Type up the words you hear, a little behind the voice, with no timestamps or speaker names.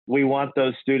we want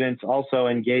those students also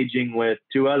engaging with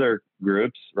two other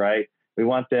groups, right? We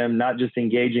want them not just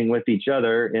engaging with each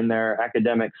other in their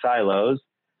academic silos,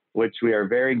 which we are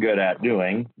very good at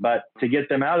doing, but to get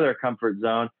them out of their comfort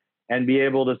zone and be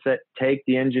able to take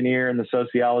the engineer and the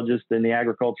sociologist and the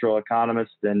agricultural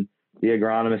economist and the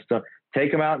agronomist,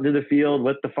 take them out into the field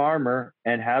with the farmer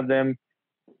and have them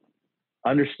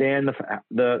understand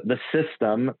the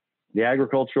system, the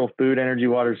agricultural, food, energy,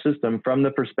 water system from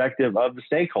the perspective of the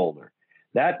stakeholder.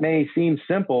 That may seem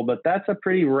simple, but that's a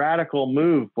pretty radical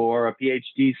move for a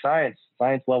PhD science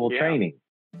level training.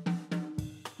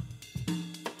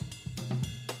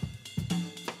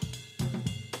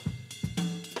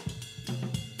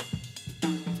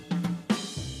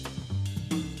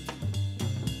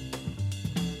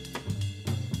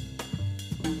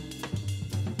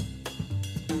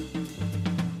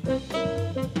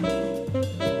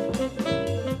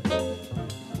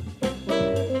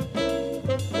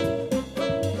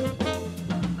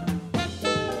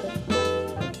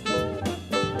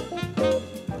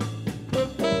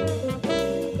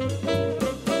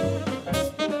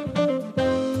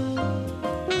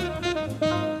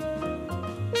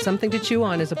 Something to Chew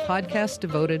On is a podcast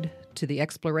devoted to the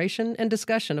exploration and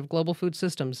discussion of global food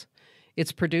systems.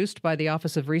 It's produced by the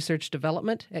Office of Research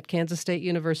Development at Kansas State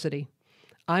University.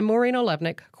 I'm Maureen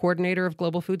Olevnik, Coordinator of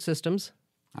Global Food Systems.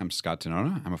 I'm Scott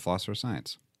Tenona. I'm a philosopher of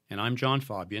science. And I'm John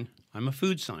Fabian. I'm a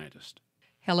food scientist.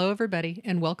 Hello, everybody,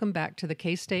 and welcome back to the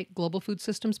K-State Global Food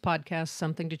Systems podcast,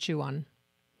 Something to Chew On.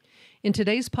 In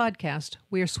today's podcast,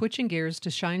 we are switching gears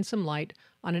to shine some light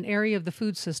on an area of the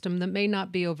food system that may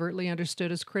not be overtly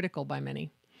understood as critical by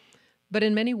many. But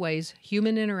in many ways,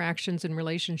 human interactions and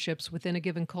relationships within a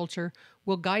given culture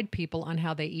will guide people on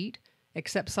how they eat,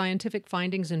 accept scientific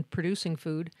findings in producing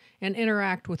food, and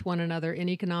interact with one another in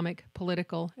economic,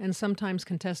 political, and sometimes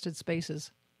contested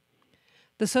spaces.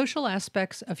 The social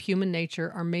aspects of human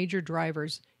nature are major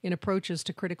drivers in approaches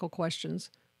to critical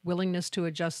questions: willingness to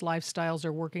adjust lifestyles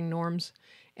or working norms,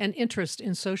 and interest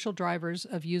in social drivers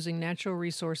of using natural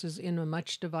resources in a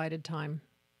much divided time.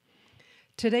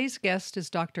 Today's guest is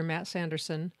Dr. Matt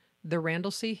Sanderson, the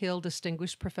Randall C. Hill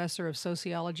Distinguished Professor of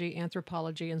Sociology,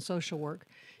 Anthropology, and Social Work,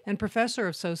 and Professor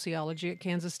of Sociology at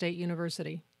Kansas State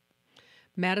University.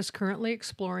 Matt is currently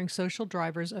exploring social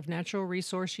drivers of natural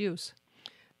resource use.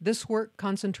 This work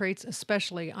concentrates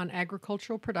especially on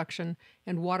agricultural production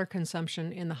and water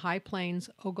consumption in the High Plains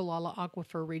Ogallala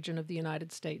Aquifer region of the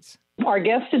United States. Our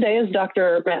guest today is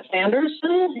Dr. Matt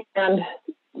Sanderson, and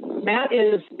Matt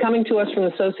is coming to us from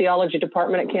the Sociology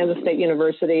Department at Kansas State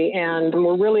University, and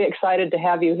we're really excited to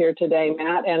have you here today,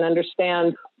 Matt, and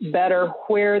understand better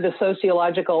where the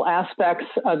sociological aspects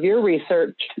of your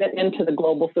research fit into the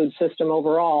global food system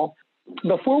overall.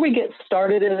 Before we get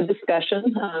started in the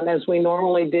discussion, as we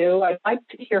normally do, I'd like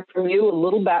to hear from you a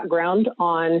little background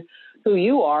on who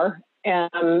you are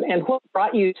and what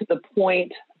brought you to the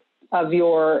point of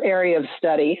your area of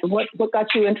study. What got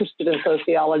you interested in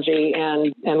sociology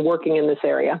and working in this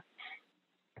area?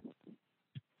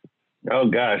 Oh,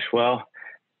 gosh. Well,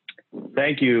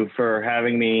 thank you for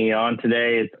having me on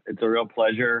today. It's a real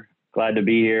pleasure. Glad to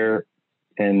be here.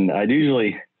 And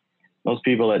most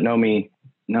people that know me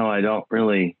know I don't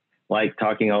really like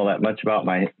talking all that much about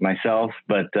myself,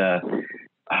 but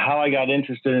how I got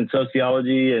interested in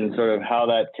sociology and sort of how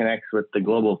that connects with the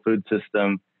global food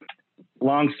system.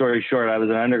 Long story short, I was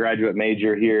an undergraduate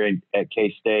major here at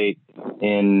K-State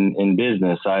in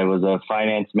business. I was a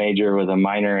finance major with a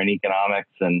minor in economics,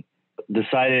 and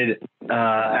decided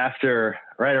after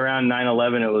right around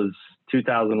 9/11, it was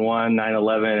 2001,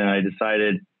 9/11, and I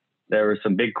decided there were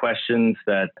some big questions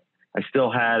that I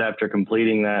still had after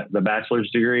completing the bachelor's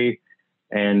degree.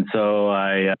 And so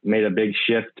I made a big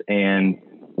shift and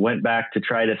went back to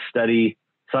try to study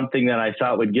something that I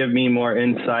thought would give me more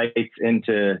insights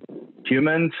into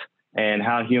humans and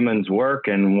how humans work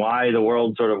and why the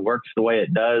world sort of works the way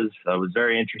it does. I was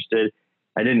very interested.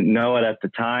 I didn't know it at the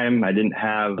time. I didn't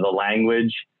have the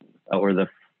language or the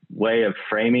way of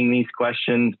framing these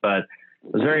questions, but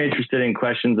I was very interested in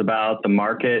questions about the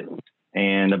market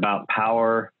and about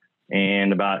power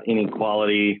and about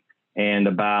inequality and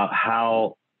about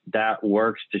how that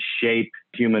works to shape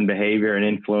human behavior and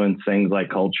influence things like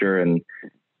culture and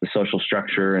the social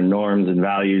structure and norms and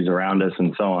values around us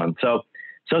and so on. So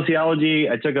sociology,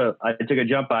 I took a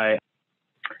jump. I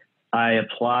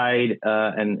applied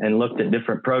and looked at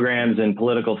different programs in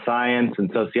political science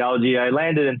and sociology. I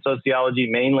landed in sociology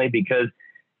mainly because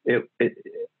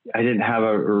I didn't have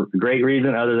a great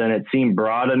reason other than it seemed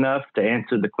broad enough to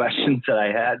answer the questions that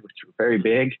I had, which were very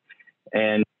big.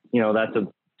 And, that's a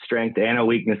strength and a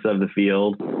weakness of the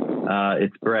field.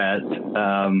 It's Brett.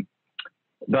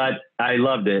 But I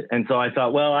loved it. And so I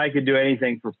thought, well, I could do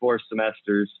anything for 4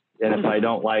 semesters. And if I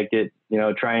don't like it,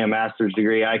 trying a master's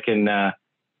degree, I can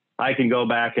go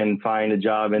back and find a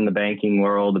job in the banking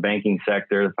world, the banking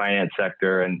sector, the finance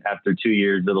sector. And after 2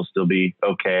 years, it'll still be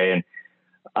okay. And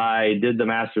I did the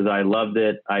master's. I loved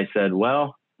it. I said,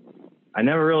 well, I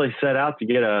never really set out to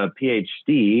get a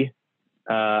PhD.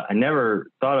 I never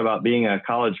thought about being a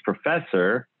college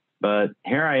professor, but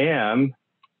here I am.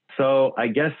 So I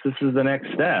guess this is the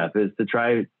next step, is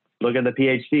to look at the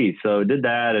PhD. So did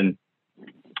that. And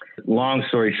long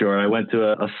story short, I went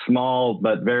to a small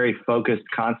but very focused,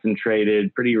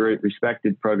 concentrated, pretty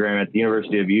respected program at the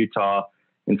University of Utah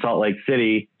in Salt Lake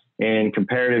City in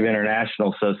comparative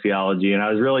international sociology. And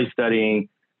I was really studying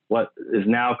what is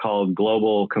now called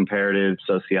global comparative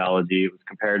sociology. It was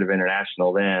comparative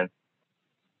international then.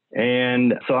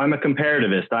 And so I'm a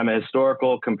comparativist. I'm a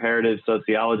historical comparative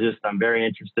sociologist. I'm very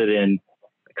interested in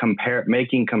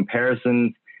making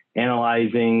comparisons,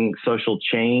 analyzing social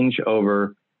change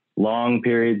over long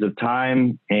periods of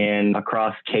time and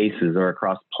across cases or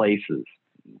across places.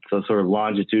 So sort of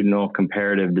longitudinal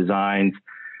comparative designs.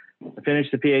 I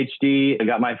finished the PhD. I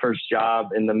got my first job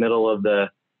in the middle of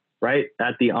right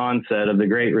at the onset of the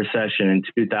Great Recession in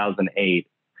 2008.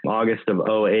 August of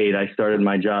 2008, I started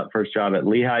my first job at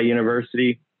Lehigh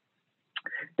University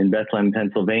in Bethlehem,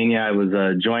 Pennsylvania. I was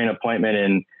a joint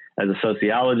appointment as a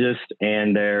sociologist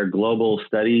and their global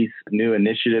studies, new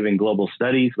initiative in global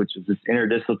studies, which is this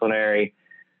interdisciplinary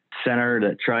center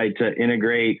that tried to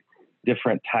integrate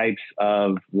different types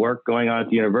of work going on at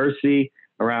the university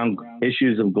around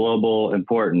issues of global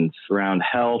importance, around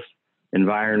health,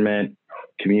 environment,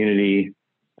 community,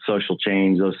 social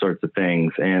change, those sorts of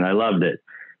things. And I loved it.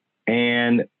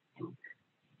 And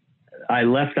I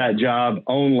left that job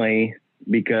only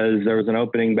because there was an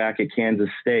opening back at Kansas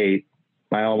State,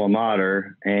 my alma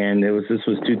mater, and this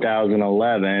was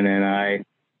 2011, and I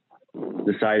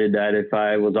decided that if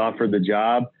I was offered the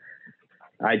job,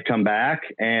 I'd come back,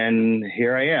 and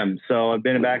here I am. So I've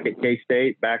been back at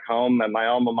K-State, back home at my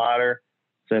alma mater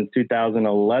since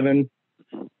 2011.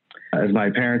 As my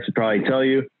parents would probably tell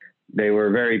you, they were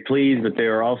very pleased, but they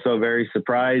were also very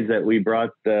surprised that we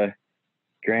brought the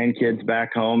grandkids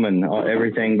back home and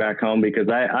everything back home, because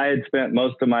I had spent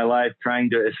most of my life trying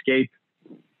to escape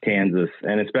Kansas,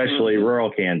 and especially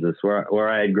rural Kansas, where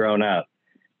I had grown up.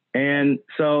 And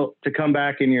so to come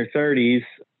back in your 30s,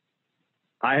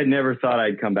 I had never thought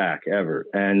I'd come back ever.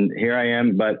 And here I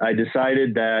am, but I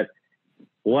decided that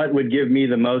what would give me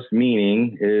the most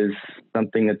meaning is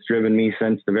something that's driven me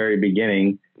since the very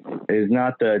beginning, is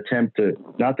not the chance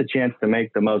to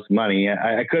make the most money.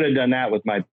 I could have done that with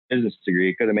my business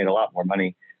degree. Could have made a lot more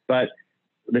money, but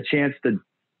the chance to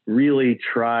really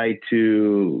try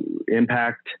to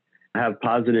have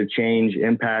positive change,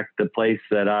 impact the places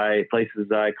that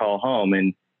I call home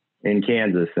in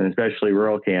Kansas, and especially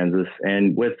rural Kansas,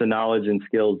 and with the knowledge and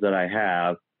skills that I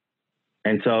have.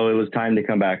 And so it was time to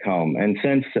come back home. And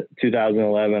since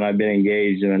 2011, I've been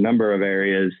engaged in a number of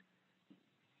areas,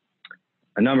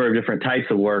 a number of different types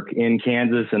of work in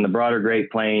Kansas and the broader Great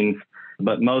Plains,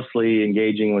 but mostly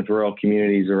engaging with rural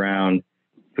communities around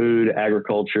food,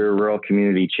 agriculture, rural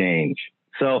community change.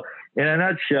 So in a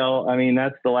nutshell, I mean,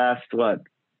 that's the last,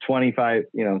 25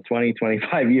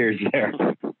 years there.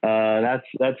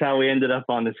 That's how we ended up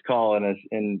on this call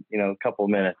in a couple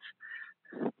of minutes.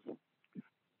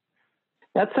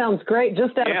 That sounds great.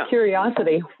 Just out of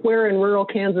curiosity, where in rural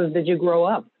Kansas did you grow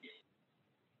up?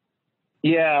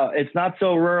 Yeah, it's not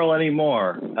so rural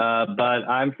anymore, but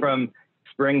I'm from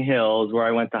Spring Hills, where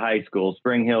I went to high school,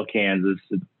 Spring Hill, Kansas,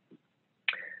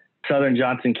 southern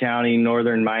Johnson County,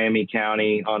 northern Miami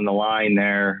County on the line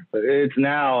there. It's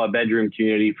now a bedroom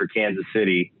community for Kansas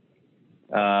City.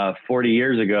 40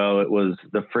 years ago, it was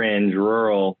the fringe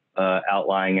rural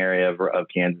outlying area of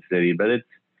Kansas City, but it's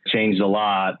changed a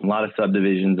lot of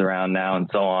subdivisions around now and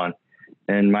so on.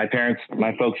 And my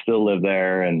folks still live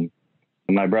there, and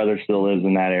my brother still lives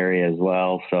in that area as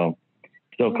well. So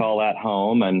still call that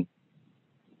home. And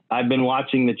I've been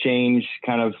watching the change,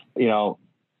 kind of,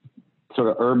 sort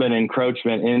of urban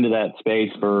encroachment into that space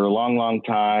for a long, long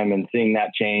time, and seeing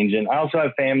that change. And I also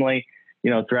have family,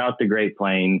 throughout the Great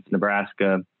Plains,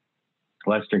 Nebraska,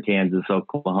 Western Kansas,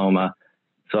 Oklahoma.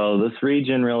 So this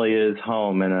region really is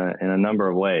home in a number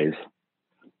of ways.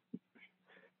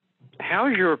 How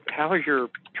is your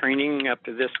training up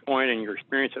to this point and your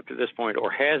experience up to this point,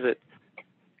 or has it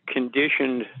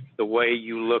conditioned the way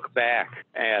you look back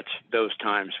at those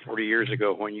times 40 years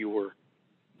ago when you were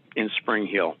in Spring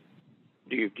Hill?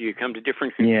 Do you come to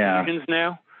different conclusions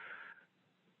now?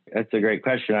 That's a great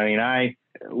question. I mean,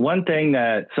 one thing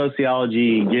that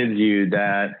sociology gives you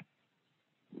that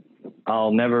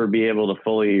I'll never be able to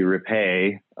fully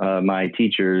repay my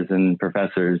teachers and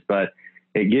professors, but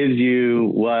it gives you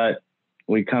what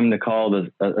we come to call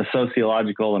a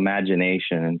sociological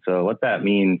imagination. And so what that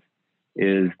means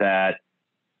is that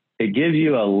it gives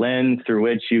you a lens through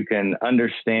which you can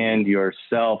understand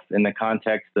yourself in the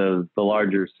context of the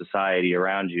larger society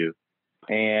around you.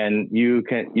 And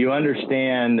you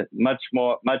understand much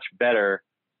better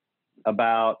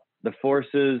about the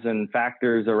forces and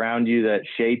factors around you that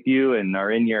shape you and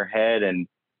are in your head and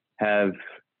have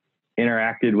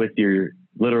interacted with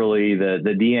literally the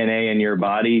DNA in your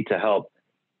body to help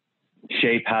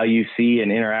shape how you see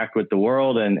and interact with the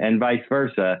world, and vice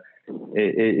versa.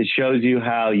 It shows you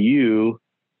how you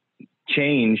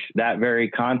change that very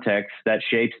context that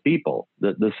shapes people,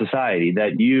 the society,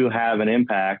 that you have an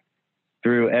impact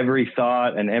through every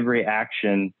thought and every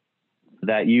action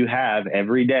that you have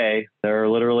every day. There are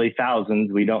literally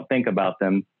thousands. We don't think about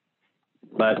them,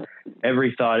 but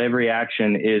every thought, every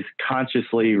action is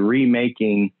consciously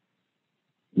remaking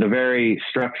the very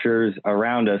structures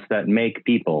around us that make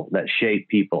people, that shape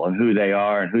people and who they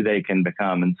are and who they can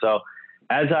become. And so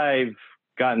as I've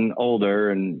gotten older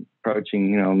and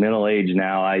approaching, middle age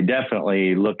now, I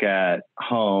definitely look at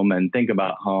home and think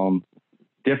about home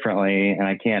differently, and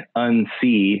I can't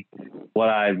unsee what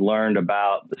I've learned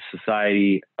about the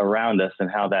society around us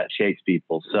and how that shapes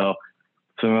people. So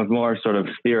from a more sort of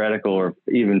theoretical or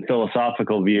even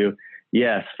philosophical view,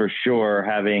 yes, for sure,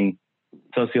 having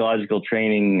sociological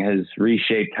training has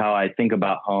reshaped how I think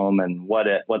about home and what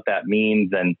that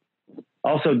means, and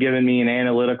also given me an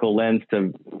analytical lens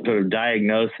to sort of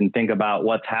diagnose and think about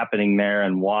what's happening there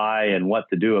and why and what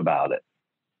to do about it.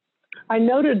 I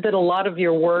noted that a lot of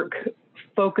your work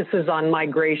focuses on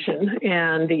migration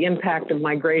and the impact of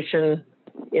migration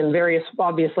in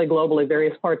obviously globally,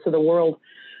 various parts of the world.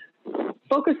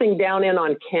 Focusing down in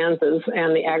on Kansas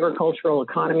and the agricultural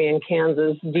economy in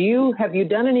Kansas, have you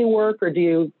done any work, or do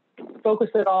you focus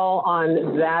at all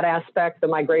on that aspect, the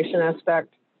migration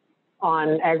aspect,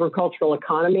 on agricultural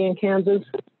economy in Kansas?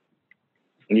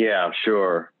 Yeah,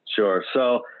 sure.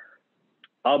 So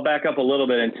I'll back up a little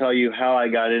bit and tell you how I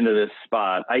got into this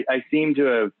spot. I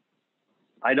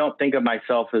don't think of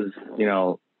myself as,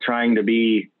 trying to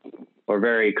be or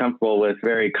very comfortable with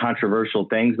very controversial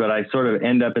things, but I sort of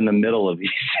end up in the middle of these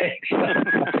things.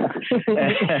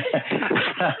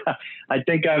 I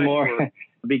think I'm more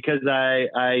because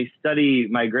I study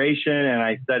migration and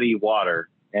I study water,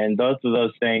 and both of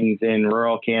those things in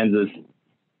rural Kansas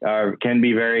can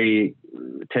be very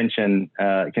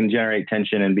can generate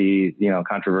tension and be,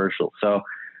 controversial. So,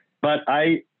 but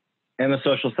I am a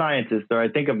social scientist, or I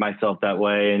think of myself that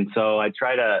way. And so I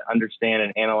try to understand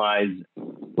and analyze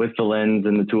with the lens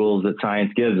and the tools that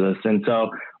science gives us. And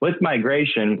so with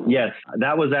migration, yes,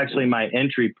 that was actually my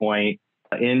entry point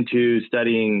into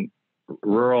studying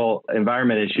rural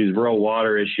environment issues, rural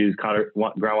water issues,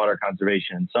 groundwater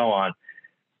conservation, and so on.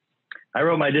 I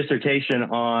wrote my dissertation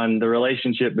on the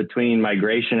relationship between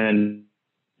migration and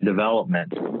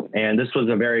development. And this was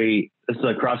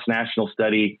a cross-national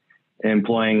study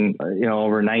employing,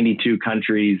 over 92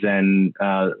 countries and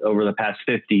over the past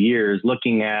 50 years,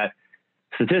 looking at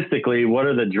statistically what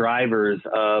are the drivers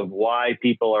of why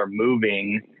people are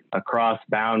moving across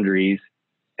boundaries.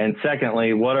 And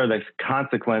secondly, what are the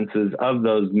consequences of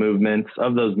those movements,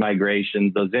 of those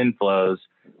migrations, those inflows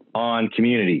on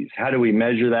communities? How do we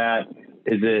measure that?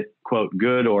 Is it, quote,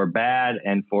 good or bad,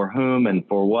 and for whom and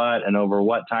for what and over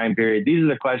what time period? These are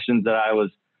the questions that I was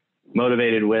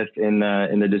motivated with in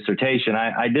the dissertation.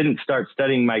 I didn't start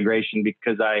studying migration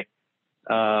because I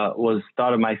was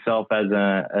thought of myself as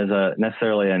a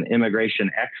necessarily an immigration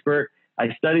expert.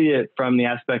 I studied it from the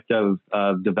aspect of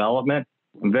development.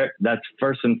 That's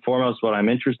first and foremost what I'm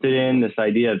interested in, this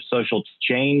idea of social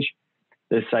change,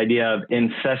 this idea of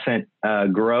incessant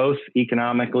growth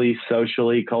economically,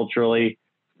 socially, culturally,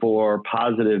 for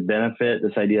positive benefit,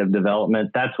 this idea of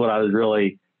development. That's what I was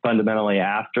really fundamentally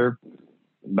after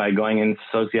by going into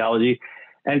sociology.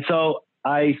 And so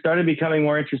I started becoming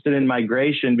more interested in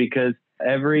migration because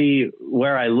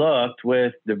everywhere I looked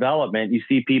with development, you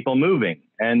see people moving,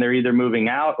 and they're either moving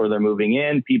out or they're moving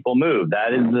in. People move.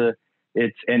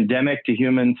 It's endemic to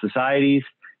human societies.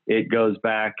 It goes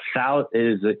back south.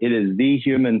 It is the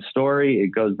human story. It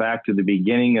goes back to the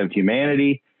beginning of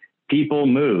humanity. People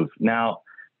move. Now,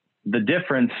 the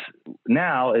difference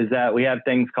now is that we have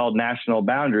things called national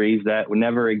boundaries that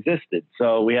never existed.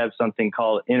 So we have something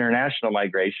called international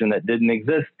migration that didn't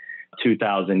exist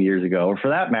 2,000 years ago, or for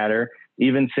that matter,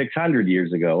 even 600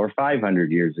 years ago or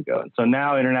 500 years ago. And so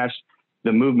now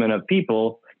the movement of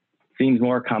people seems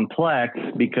more complex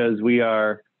because we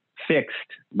are fixed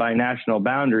by national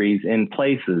boundaries in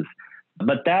places.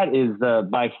 But that is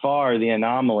by far the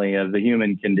anomaly of the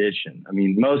human condition. I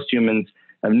mean, most humans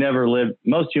that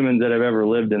have ever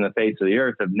lived in the face of the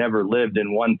earth have never lived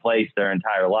in one place their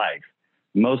entire life.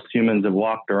 Most humans have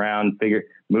walked around,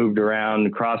 moved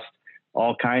around, crossed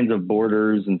all kinds of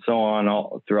borders and so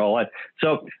on through all life.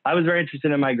 So I was very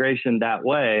interested in migration that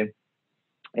way.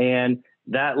 And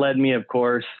that led me, of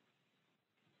course,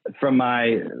 from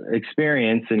my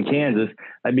experience in Kansas,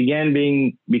 I began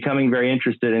becoming very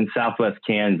interested in Southwest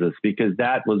Kansas, because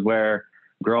that was where,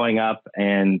 growing up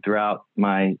and throughout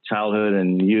my childhood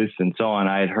and youth and so on,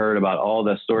 I had heard about all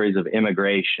the stories of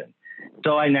immigration.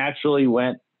 So I naturally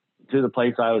went to the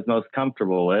place I was most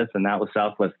comfortable with, and that was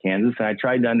Southwest Kansas. And I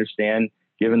tried to understand,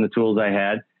 given the tools I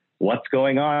had, what's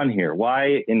going on here?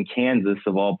 Why in Kansas,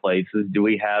 of all places, do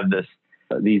we have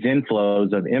these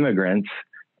inflows of immigrants,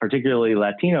 particularly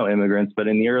Latino immigrants, but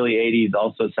in the early 80s,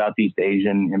 also Southeast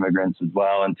Asian immigrants as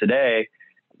well. And today,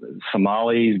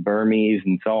 Somalis, Burmese,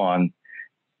 and so on.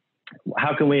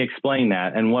 How can we explain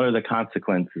that? And what are the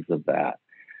consequences of that?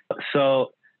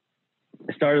 So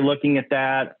I started looking at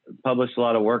that, published a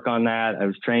lot of work on that. I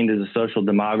was trained as a social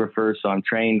demographer, so I'm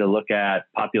trained to look at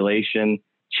population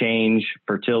change,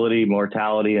 fertility,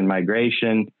 mortality, and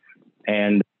migration,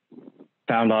 and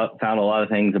found a lot of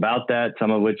things about that,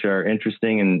 some of which are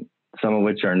interesting and some of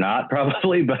which are not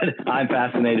probably, but I'm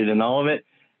fascinated in all of it.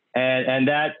 And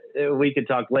that we could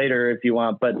talk later if you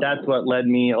want, but that's what led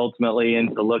me ultimately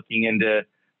into looking into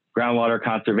groundwater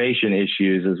conservation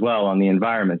issues as well on the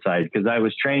environment side, because I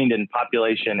was trained in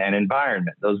population and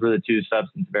environment. Those were the two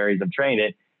substantive areas I'm trained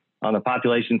in. On the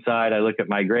population side, I look at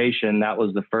migration. That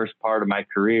was the first part of my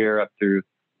career up through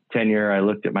tenure. I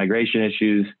looked at migration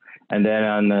issues. And then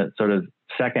on the sort of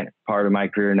second part of my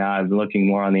career now, I've been looking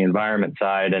more on the environment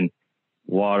side and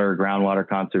water, groundwater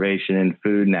conservation, and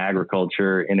food and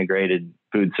agriculture, integrated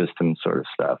food system sort of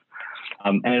stuff.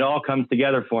 And it all comes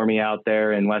together for me out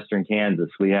there in Western Kansas.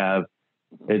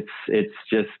 It's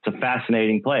just a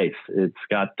fascinating place. It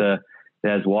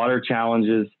has water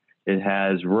challenges. It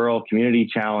has rural community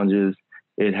challenges.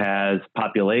 It has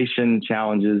population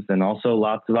challenges, and also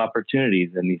lots of opportunities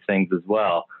in these things as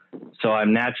well. So I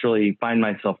naturally find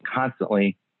myself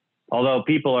constantly, although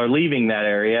people are leaving that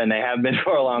area and they have been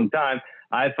for a long time,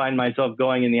 I find myself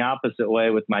going in the opposite way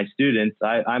with my students.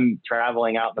 I'm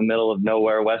traveling out in the middle of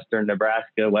nowhere, Western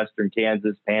Nebraska, Western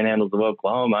Kansas, panhandles of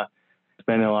Oklahoma,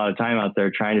 spending a lot of time out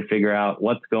there trying to figure out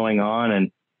what's going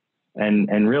on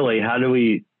and really how do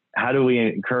we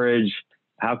encourage,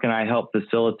 how can I help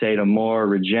facilitate a more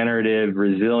regenerative,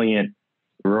 resilient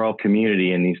rural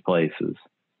community in these places?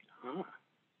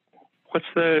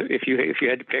 If you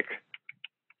had to pick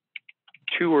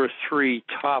 2 or 3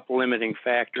 top limiting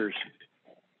factors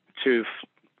to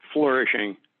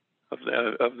flourishing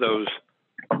of those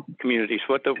communities,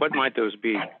 what might those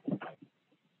be?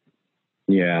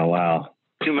 Yeah, wow.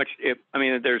 Too much.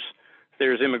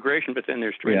 There's immigration, but then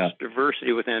there's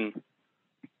diversity within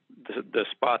the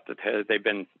spot that they've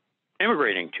been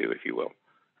immigrating to, if you will,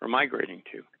 or migrating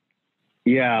to.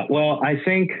 Yeah, well, I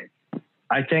think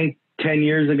 10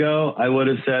 years ago, I would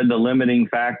have said the limiting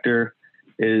factor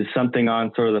is something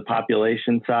on sort of the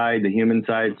population side, the human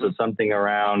side. So something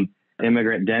around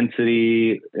immigrant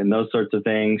density and those sorts of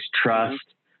things, trust,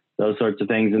 those sorts of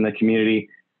things in the community.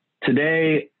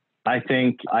 Today, I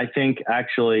think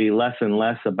actually less and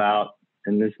less about,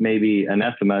 and this may be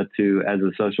anathema to as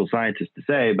a social scientist to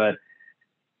say, but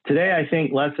today I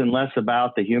think less and less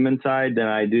about the human side than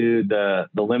I do the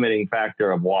limiting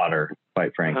factor of water,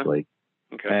 quite frankly.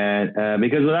 Okay. And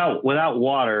because without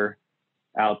water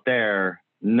out there,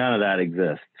 none of that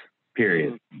exists.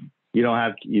 Period. You don't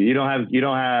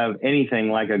have anything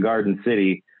like a garden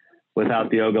city without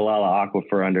the Ogallala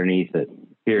Aquifer underneath it.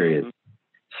 Period.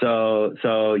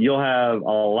 So you'll have a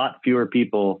lot fewer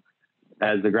people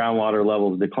as the groundwater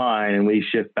levels decline and we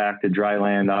shift back to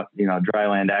dryland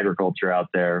agriculture out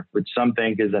there, which some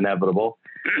think is inevitable.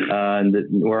 And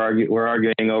we're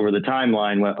arguing over the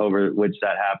timeline over which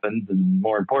that happens, and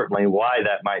more importantly, why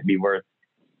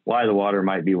the water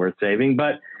might be worth saving.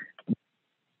 But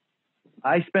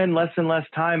I spend less and less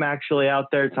time actually out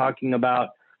there talking about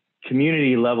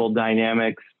community level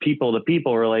dynamics, people to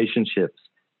people relationships,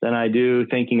 than I do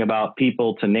thinking about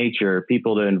people to nature,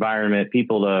 people to environment,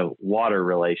 people to water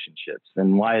relationships,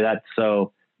 and why that's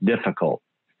so difficult.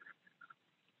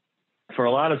 For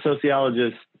a lot of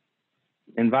sociologists,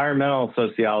 environmental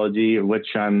sociology, of which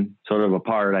I'm sort of a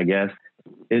part, I guess,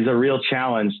 is a real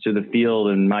challenge to the field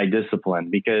and my discipline,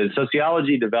 because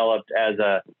sociology developed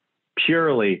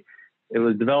it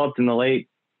was developed in the late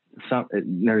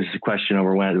there's a question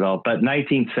over when it developed, but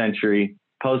 19th century,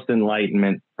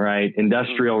 post-Enlightenment, right?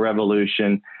 Industrial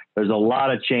Revolution. There's a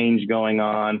lot of change going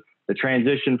on. The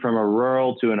transition from a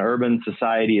rural to an urban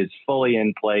society is fully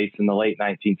in place in the late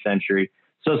 19th century.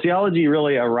 Sociology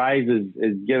really arises,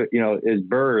 is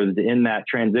birthed in that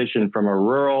transition from a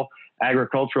rural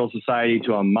agricultural society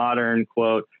to a modern,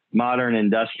 quote, modern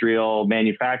industrial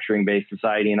manufacturing-based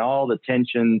society, and all the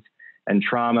tensions and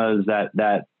traumas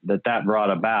that brought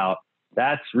about.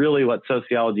 That's really what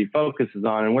sociology focuses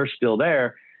on, and we're still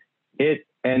there.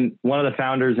 And one of the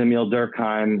founders, Emile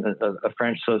Durkheim, a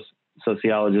French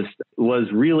sociologist,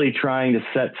 was really trying to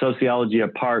set sociology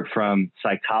apart from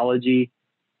psychology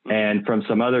and from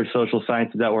some other social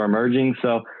sciences that were emerging.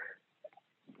 So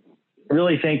I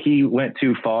really think he went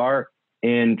too far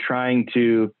in trying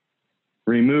to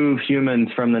remove humans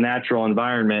from the natural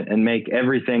environment and make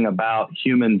everything about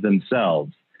humans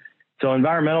themselves. So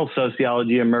environmental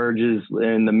sociology emerges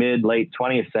in the late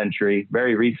 20th century,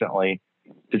 very recently,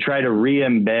 to try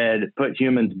to put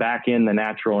humans back in the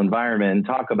natural environment and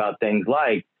talk about things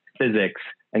like physics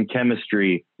and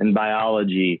chemistry and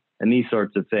biology and these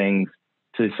sorts of things,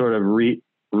 to sort of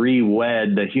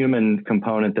re-wed the human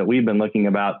component that we've been looking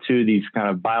about to these kind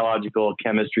of biological,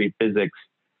 chemistry, physics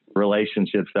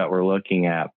relationships that we're looking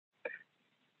at.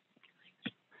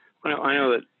 Well, I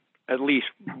know that at least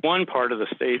one part of the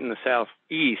state in the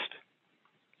southeast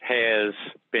has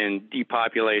been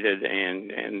depopulated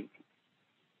and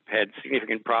had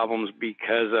significant problems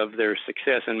because of their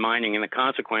success in mining and the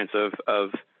consequence of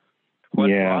what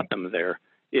brought them there.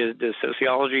 Does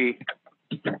sociology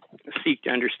seek to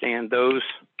understand those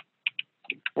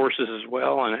forces as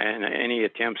well, and any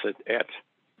attempts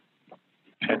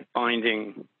at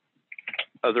finding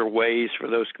other ways for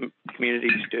those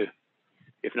communities to,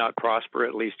 if not prosper,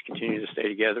 at least continue to stay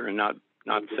together and not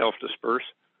self-disperse?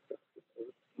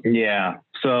 Yeah,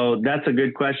 so that's a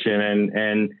good question,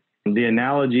 and the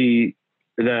analogy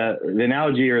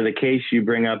or the case you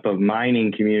bring up of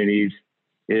mining communities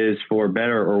is, for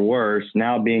better or worse,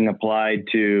 now being applied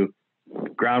to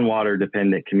groundwater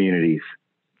dependent communities.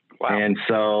 Wow. And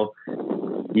so,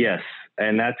 yes,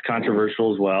 and that's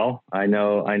controversial as well. I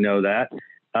know that.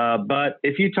 But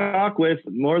if you talk with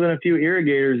more than a few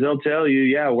irrigators, they'll tell you,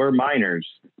 yeah, we're miners.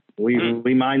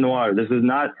 We mine the water. This is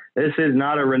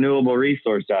not a renewable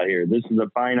resource out here. This is a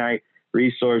finite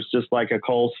resource, just like a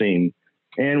coal seam.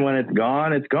 And when it's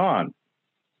gone, it's gone.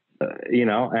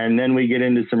 And then we get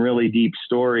into some really deep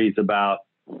stories about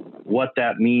what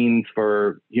that means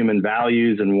for human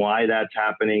values and why that's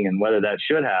happening and whether that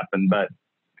should happen. But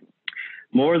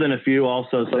more than a few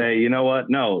also say, you know what?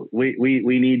 No, we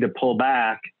need to pull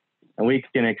back, and we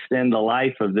can extend the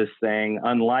life of this thing,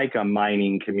 unlike a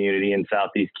mining community in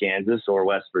Southeast Kansas or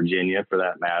West Virginia, for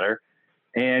that matter.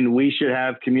 And we should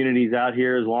have communities out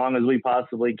here as long as we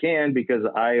possibly can, because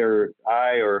I or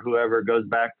whoever goes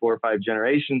back 4 or 5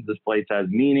 generations, this place has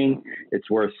meaning, it's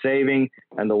worth saving,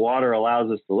 and the water allows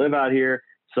us to live out here.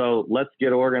 So let's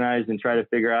get organized and try to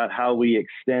figure out how we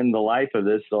extend the life of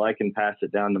this so I can pass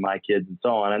it down to my kids and so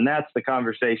on. And that's the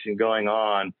conversation going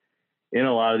on in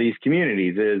a lot of these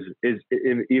communities, is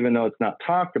even though it's not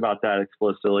talked about that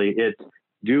explicitly, it's,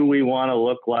 do we want to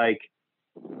look like,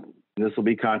 and this will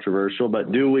be controversial,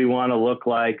 but do we want to look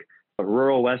like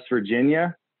rural West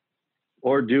Virginia,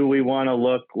 or do we want to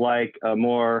look like a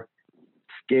more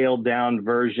scaled down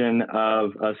version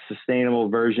of a sustainable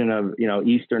version of,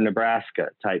 Eastern Nebraska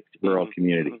type rural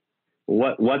community?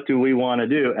 What do we want to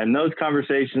do? And those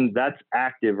conversations, that's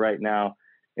active right now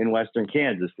in Western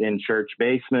Kansas, in church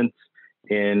basements,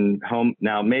 in home.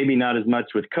 Now, maybe not as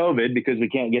much with COVID because we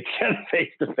can't get together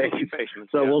face to face.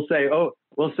 So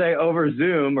we'll say over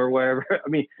Zoom or wherever.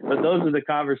 But those are the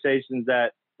conversations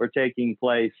that were taking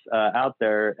place out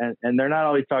there. And they're not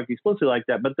always talking explicitly like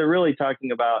that, but they're really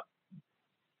talking about,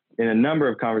 in a number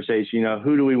of conversations,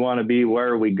 who do we want to be? Where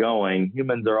are we going?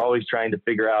 Humans are always trying to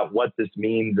figure out what this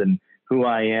means and who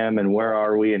I am and where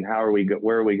are we and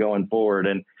where are we going forward?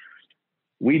 And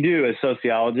we do, as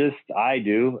sociologists, I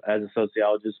do as a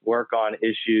sociologist, work on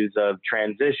issues of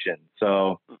transition.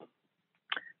 So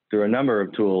through a number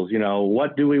of tools,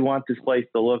 what do we want this place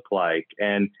to look like?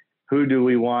 And who do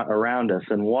we want around us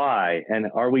and why? And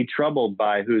are we troubled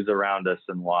by who's around us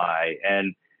and why?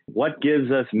 And what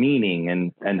gives us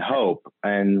meaning and hope,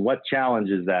 and what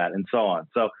challenges that, and so on.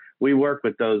 So we work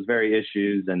with those very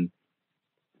issues. And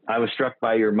I was struck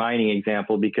by your mining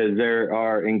example, because there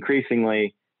are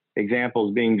increasingly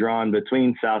examples being drawn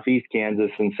between Southeast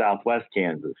Kansas and Southwest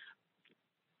Kansas.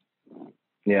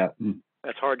 Yeah.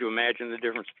 That's hard to imagine the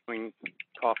difference between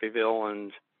Coffeyville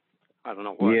and I don't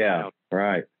know what. Yeah,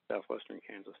 right. Southwestern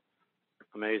Kansas.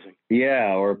 Amazing.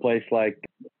 Yeah, or a place like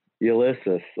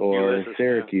Ulysses or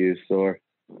Syracuse, or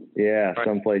right.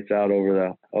 Someplace out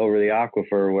over the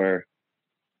aquifer where,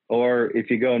 or if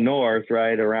you go north,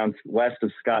 right around west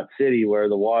of Scott City, where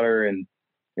the water in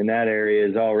that area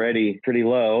is already pretty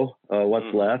low,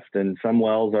 what's left, and some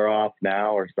wells are off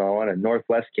now or so on. And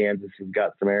northwest Kansas has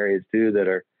got some areas too that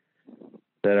are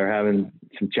having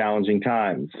some challenging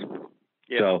times.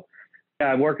 Yeah. So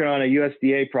I'm working on a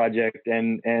USDA project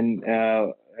and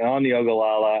on the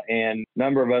Ogallala, and a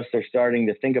number of us are starting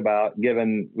to think about,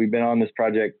 given we've been on this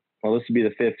project, well, this will be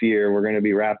the 5th year. We're going to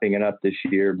be wrapping it up this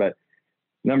year, but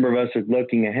a number of us are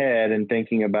looking ahead and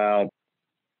thinking about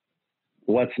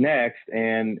what's next.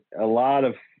 And a lot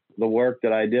of the work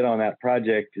that I did on that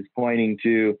project is pointing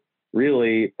to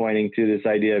this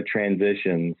idea of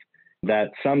transitions,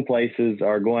 that some places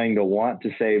are going to want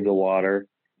to save the water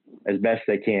as best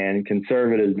they can,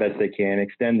 conserve it as best they can,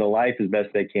 extend the life as best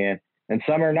they can, and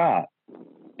some are not.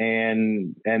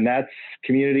 And that's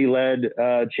community-led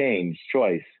change,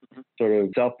 choice, sort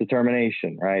of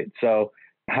self-determination, right? So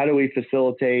how do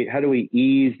we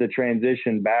ease the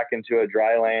transition back into a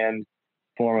dry land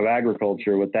form of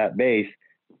agriculture with that base,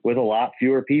 with a lot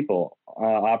fewer people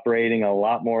operating a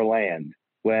lot more land,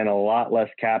 when a lot less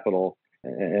capital,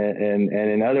 and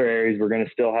in other areas we're going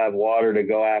to still have water to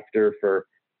go after for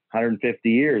 150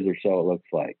 years or so, it looks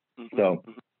like. So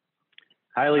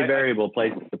highly variable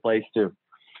place to place too.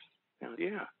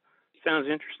 Yeah, sounds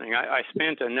interesting. I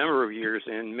spent a number of years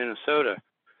in Minnesota,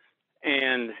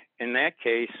 and in that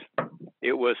case,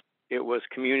 it was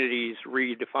communities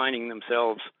redefining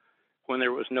themselves when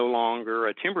there was no longer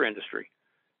a timber industry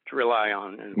to rely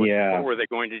on, and what were they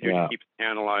going to do to keep the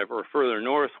town alive? Or further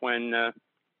north, when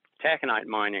taconite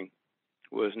mining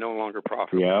was no longer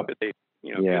profitable, could they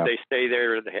stay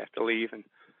there, or they have to leave? And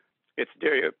it's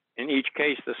there. In each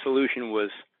case, the solution was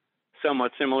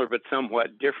somewhat similar but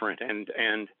somewhat different,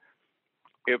 and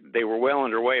they were well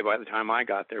underway by the time I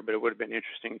got there. But it would have been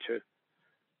interesting to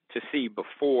see the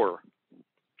before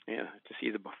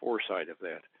side of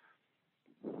that.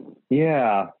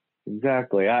 Yeah,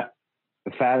 exactly.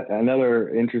 Another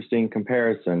interesting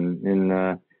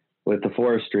comparison with the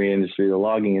forestry industry, the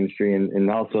logging industry,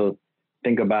 and also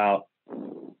think about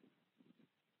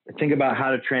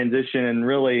how to transition and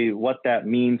really what that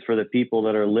means for the people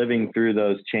that are living through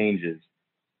those changes.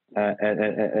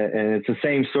 And it's the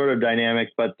same sort of dynamic,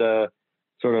 but the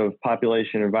sort of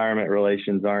population-environment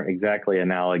relations aren't exactly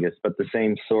analogous, but the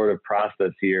same sort of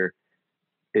process here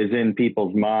is in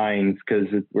people's minds, because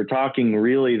we're talking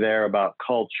really there about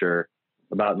culture,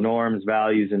 about norms,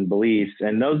 values, and beliefs,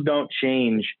 and those don't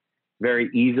change very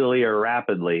easily or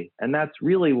rapidly. And that's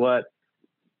really what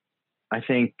I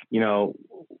think,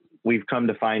 we've come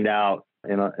to find out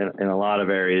in a lot of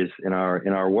areas in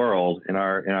our world, in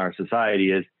our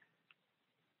society, is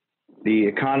the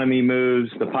economy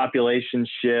moves, the population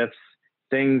shifts,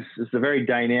 it's a very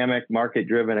dynamic,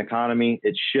 market-driven economy.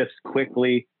 It shifts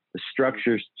quickly, the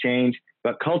structures change,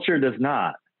 but culture does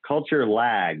not. Culture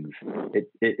lags.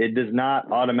 It does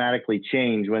not automatically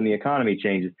change when the economy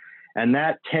changes. And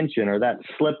that tension, or that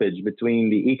slippage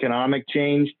between the economic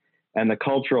change and the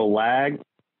cultural lag,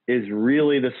 is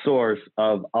really the source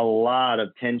of a lot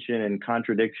of tension and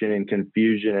contradiction and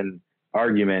confusion and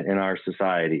argument in our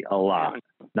society. A lot,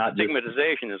 not just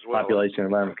stigmatization as well. Population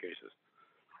environment cases.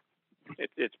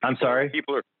 I'm sorry.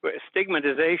 People are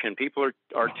stigmatization. People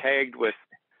are tagged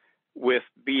with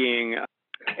being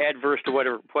adverse to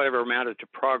whatever amounted to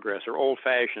progress, or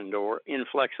old-fashioned, or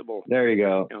inflexible. There you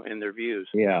go. In their views.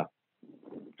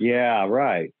 Yeah,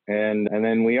 right. And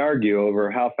then we argue over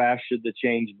how fast should the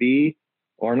change be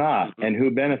or not, and who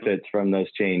benefits from those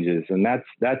changes. And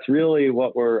that's really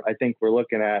what I think we're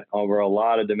looking at over a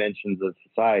lot of dimensions of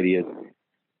society, is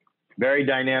very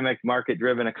dynamic,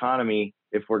 market-driven economy.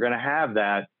 If we're going to have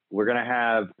that, we're going to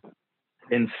have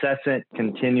incessant,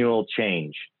 continual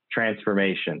change,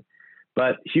 transformation.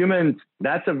 But humans,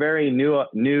 that's a very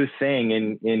new thing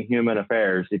in human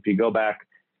affairs. If you go back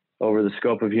over the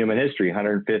scope of human history,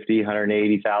 150,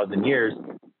 180,000 years,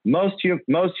 most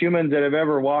humans that have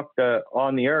ever walked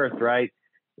on the earth, right?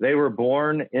 They were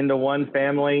born into one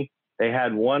family. They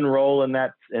had one role in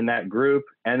that group,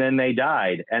 and then they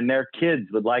died, and their kids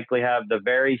would likely have the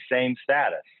very same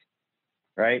status,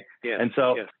 right? Yes, and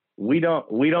so yes. we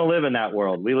don't live in that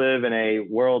world. We live in a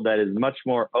world that is much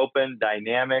more open,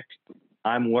 dynamic.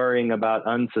 I'm worrying about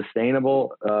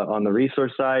unsustainable on the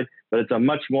resource side, but it's a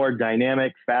much more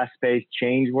dynamic, fast-paced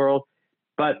change world.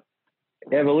 But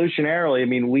evolutionarily, I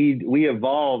mean, we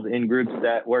evolved in groups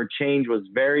where change was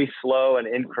very slow and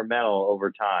incremental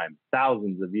over time,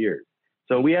 thousands of years.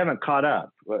 So we haven't caught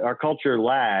up. Our culture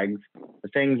lags. The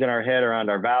things in our head around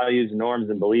our values, norms,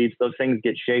 and beliefs, those things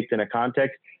get shaped in a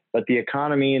context, but the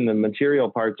economy and the material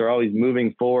parts are always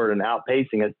moving forward and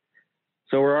outpacing it.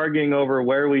 So we're arguing over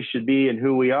where we should be and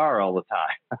who we are all the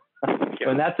time.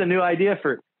 And that's a new idea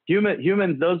for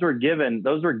humans. Those were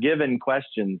given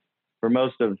questions for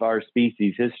most of our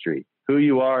species history. Who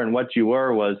you are and what you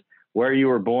were was where you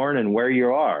were born and where you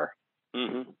are.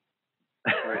 Mm-hmm.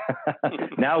 Right.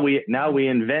 now we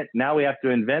have to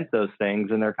invent those things,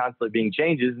 and they're constantly being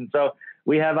changes. And so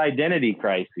we have identity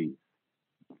crises,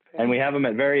 and we have them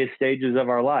at various stages of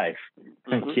our life,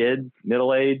 kids,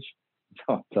 middle age.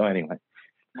 So anyway.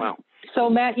 Wow. So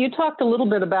Matt, you talked a little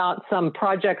bit about some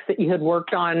projects that you had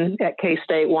worked on at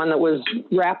K-State, one that was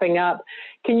wrapping up.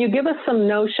 Can you give us some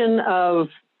notion of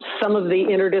some of the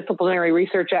interdisciplinary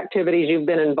research activities you've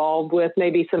been involved with,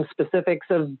 maybe some specifics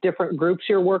of different groups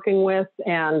you're working with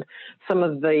and some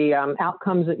of the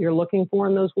outcomes that you're looking for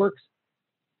in those works?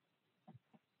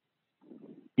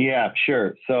 Yeah,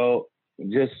 sure. So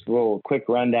just a little quick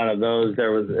rundown of those.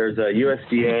 There's a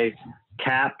USDA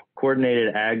CAP,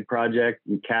 Coordinated Ag Project,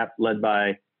 CAP led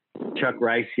by Chuck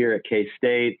Rice here at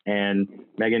K-State and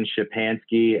Megan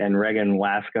Shapansky and Regan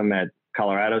Wascom at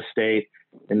Colorado State,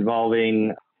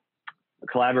 involving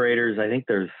collaborators. I think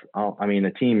the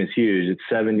team is huge. It's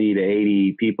 70 to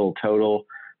 80 people total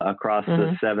across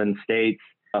the 7 states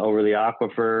over the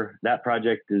aquifer. That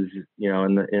project is,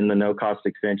 in the no cost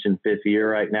extension 5th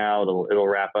year right now. It'll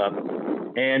wrap up.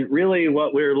 And really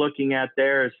what we're looking at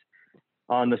there is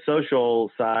on the social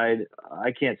side.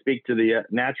 I can't speak to the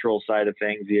natural side of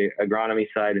things, the agronomy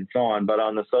side and so on, but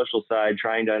on the social side,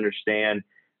 trying to understand,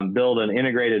 build an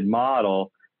integrated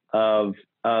model of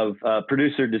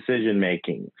producer decision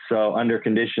making. So under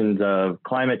conditions of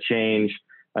climate change,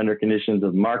 under conditions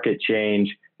of market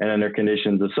change, and under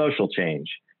conditions of social change,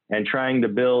 and trying to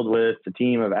build with a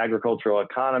team of agricultural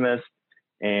economists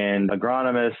and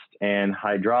agronomists and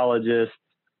hydrologists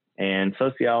and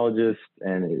sociologists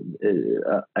and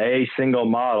a single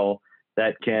model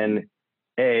that can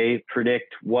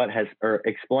predict or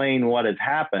explain what has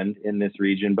happened in this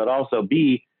region, but also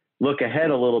B, look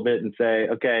ahead a little bit and say,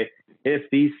 okay, if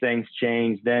these things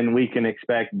change, then we can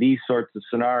expect these sorts of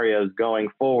scenarios going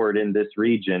forward in this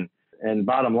region. And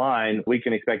bottom line, we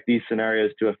can expect these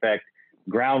scenarios to affect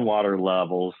groundwater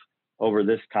levels over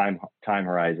this time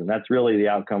horizon. That's really the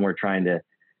outcome we're trying to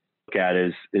look at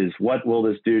is what will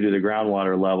this do to the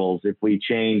groundwater levels if we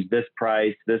change this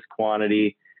price, this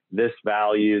quantity, this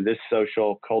value, this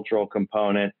social, cultural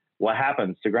component, what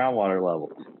happens to groundwater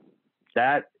levels?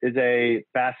 That is a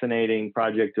fascinating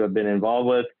project to have been involved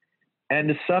with. And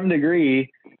to some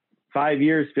degree, 5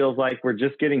 years feels like we're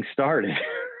just getting started.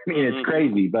 I mean, it's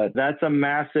crazy, but that's a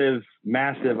massive,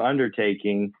 massive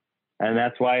undertaking. And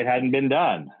that's why it hadn't been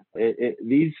done.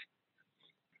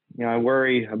 I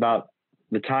worry about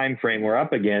the time frame we're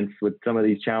up against with some of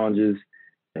these challenges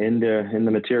in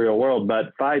the material world.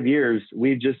 But 5 years,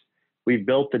 we've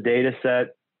built the data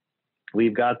set,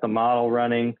 we've got the model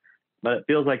running, but it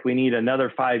feels like we need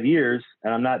another 5 years.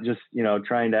 And I'm not just,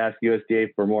 trying to ask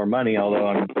USDA for more money,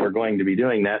 although we're going to be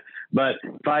doing that. But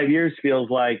 5 years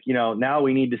feels like, now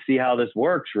we need to see how this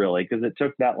works really, because it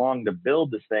took that long to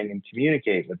build this thing and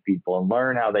communicate with people and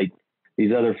learn how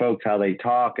these other folks, how they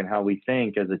talk and how we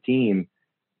think as a team.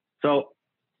 So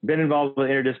been involved with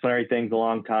interdisciplinary things a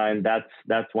long time.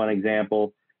 That's one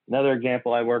example. Another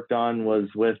example I worked on was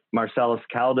with Marcellus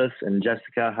Caldas and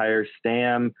Jessica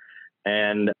Heyer-Stam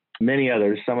and many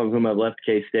others, some of whom have left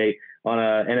K-State, on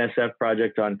a NSF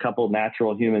project on coupled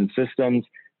natural human systems,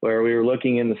 where we were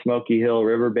looking in the Smoky Hill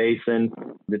River Basin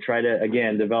to try to,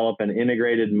 again, develop an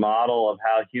integrated model of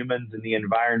how humans and the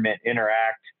environment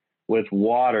interact with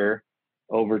water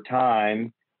over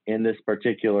time in this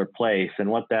particular place, and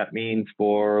what that means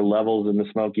for levels in the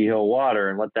Smoky Hill water,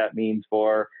 and what that means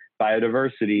for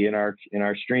biodiversity in our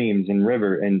streams and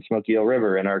river and Smoky Hill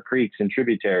River and our creeks and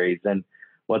tributaries, and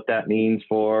what that means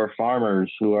for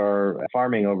farmers who are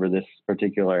farming over this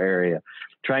particular area.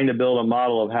 Trying to build a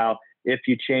model of how, if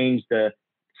you change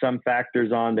some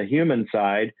factors on the human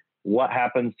side, what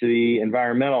happens to the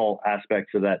environmental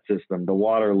aspects of that system, the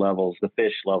water levels, the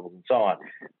fish levels, and so on.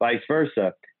 Vice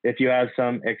versa. If you have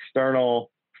some external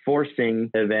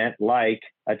forcing event like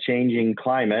a changing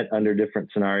climate under different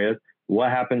scenarios,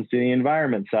 what happens to the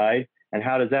environment side, and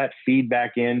how does that feed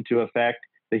back in to affect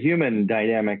the human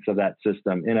dynamics of that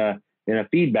system in a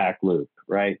feedback loop,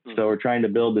 right? So we're trying to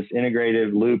build this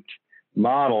integrated looped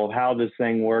model of how this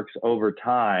thing works over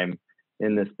time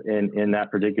in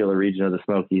that particular region of the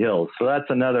Smoky Hills. So that's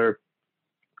another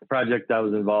project I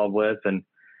was involved with. And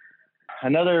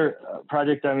another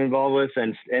project I'm involved with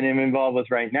and I'm involved with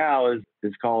right now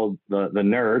is called the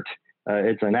NERT.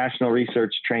 It's a National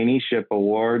Research Traineeship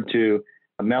Award to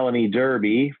Melanie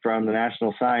Derby from the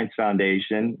National Science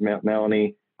Foundation.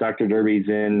 Melanie, Dr. Derby's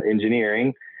in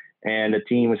engineering, and a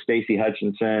team with Stacy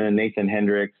Hutchinson, Nathan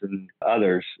Hendricks, and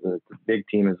others. It's a big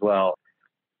team as well,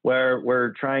 where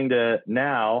we're trying to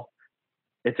now,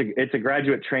 it's a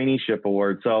graduate traineeship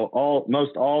award. So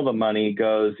most all the money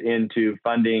goes into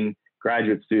funding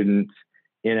graduate students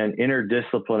in an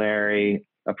interdisciplinary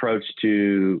approach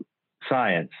to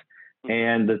science.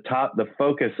 And the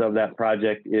focus of that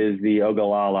project is the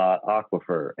Ogallala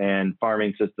Aquifer and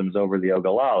farming systems over the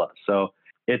Ogallala. So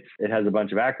it has a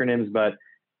bunch of acronyms, but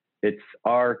it's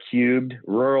R-cubed,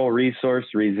 Rural Resource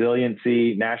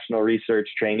Resiliency National Research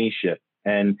Traineeship.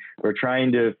 And we're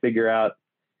trying to figure out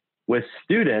with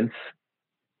students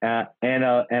and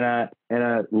a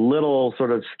little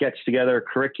sort of sketched together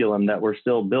curriculum that we're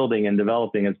still building and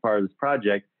developing as part of this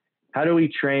project. How do we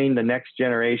train the next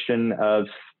generation of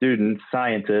students,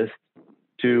 scientists,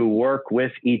 to work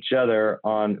with each other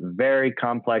on very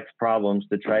complex problems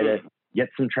to try to get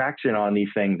some traction on these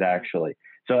things, actually?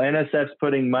 So NSF's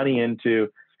putting money into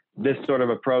this sort of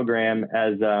a program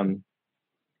as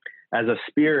a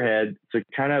spearhead to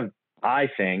kind of, I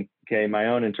think, my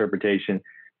own interpretation,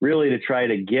 really to try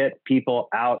to get people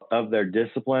out of their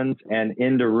disciplines and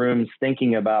into rooms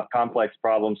thinking about complex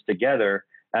problems together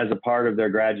as a part of their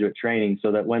graduate training,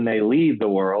 so that when they leave the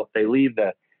world, they leave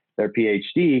their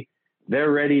PhD,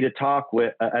 they're ready to talk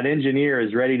with, an engineer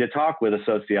is ready to talk with a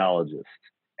sociologist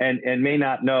and may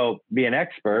not be an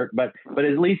expert, but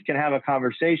at least can have a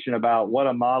conversation about what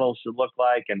a model should look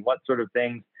like and what sort of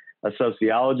things a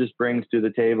sociologist brings to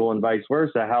the table and vice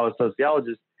versa, how a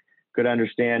sociologist could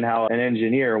understand how an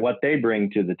engineer, what they bring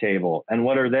to the table and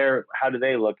how do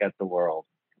they look at the world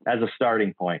as a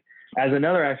starting point. As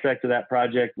another aspect of that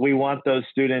project, we want those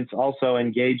students also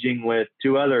engaging with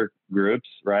two other groups,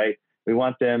 right? We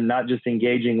want them not just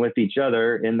engaging with each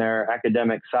other in their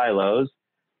academic silos,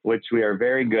 which we are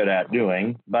very good at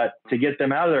doing, but to get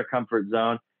them out of their comfort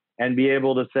zone and be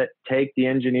able to take the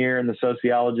engineer and the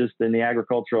sociologist and the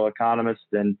agricultural economist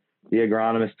and the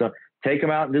agronomist, to take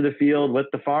them out into the field with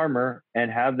the farmer and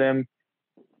have them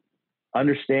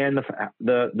understand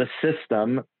the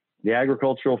system, the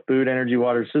agricultural, food, energy,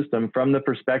 water system from the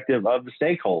perspective of the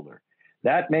stakeholder.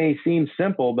 That may seem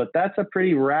simple, but that's a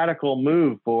pretty radical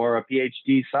move for a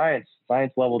PhD science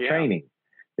level training,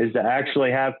 is to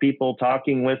actually have people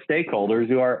talking with stakeholders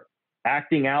who are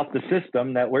acting out the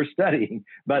system that we're studying,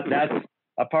 but that's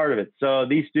a part of it. So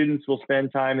these students will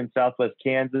spend time in Southwest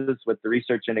Kansas with the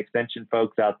research and extension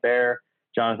folks out there,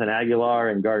 Jonathan Aguilar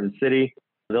in Garden City.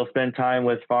 They'll spend time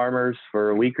with farmers for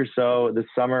a week or so this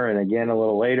summer and again a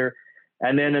little later.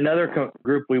 And then another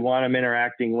group we want them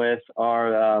interacting with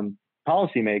are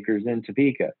policymakers in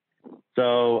Topeka.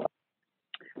 So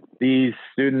these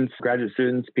students, graduate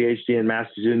students, PhD and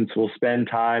master students, will spend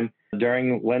time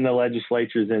when the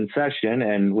legislature is in session,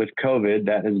 and with COVID,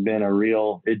 that has been a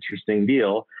real interesting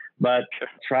deal, but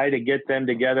try to get them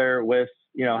together with,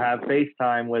 have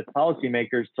FaceTime with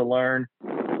policymakers to learn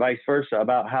vice versa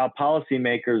about how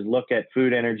policymakers look at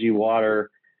food, energy, water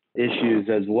issues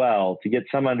as well, to get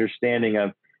some understanding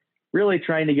of really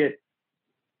trying to get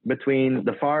between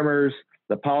the farmers,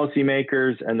 the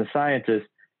policymakers, and the scientists,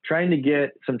 trying to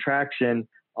get some traction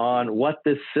on what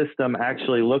this system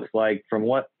actually looks like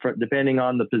depending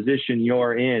on the position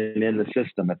you're in the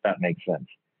system, if that makes sense.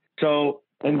 So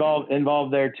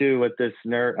involved there too with this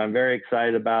NERT. I'm very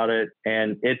excited about it,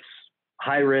 and it's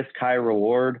high risk, high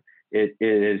reward. It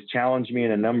has challenged me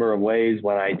in a number of ways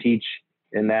when I teach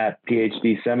in that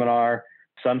PhD seminar.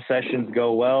 Some sessions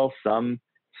go well, some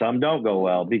don't go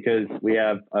well, because we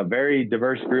have a very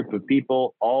diverse group of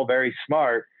people, all very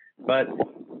smart, but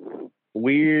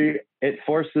it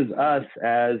forces us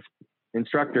as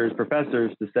instructors,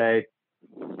 professors, to say,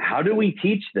 how do we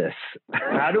teach this?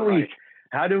 We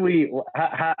have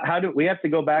to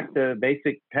go back to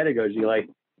basic pedagogy, like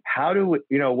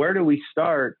where do we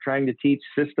start trying to teach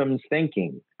systems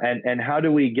thinking, and how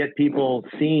do we get people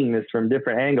seeing this from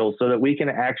different angles so that we can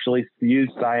actually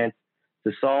use science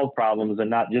to solve problems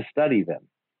and not just study them?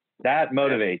 That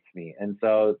motivates me. And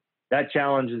so that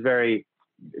challenge is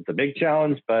it's a big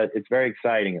challenge, but it's very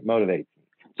exciting. It motivates me.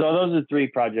 So those are 3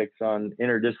 projects on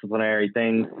interdisciplinary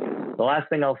things. The last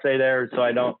thing I'll say there, so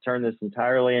I don't turn this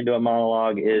entirely into a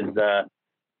monologue, is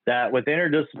that with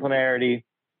interdisciplinarity,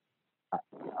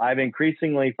 I'm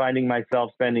increasingly finding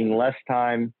myself spending less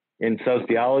time in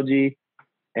sociology,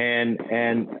 and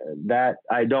that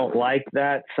I don't like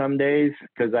that some days,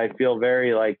 because I feel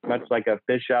very much like a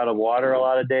fish out of water a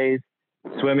lot of days.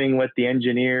 swimming with the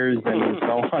engineers and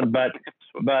so on.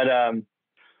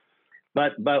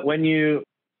 But when you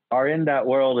are in that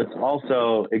world, it's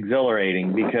also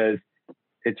exhilarating because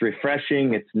it's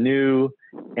refreshing, it's new,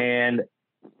 and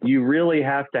you really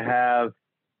have to have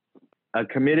a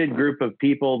committed group of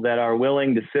people that are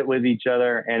willing to sit with each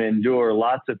other and endure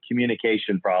lots of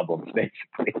communication problems,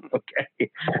 basically.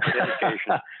 Okay.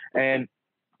 Dedication. And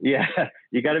yeah,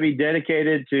 you got to be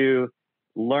dedicated to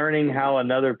learning how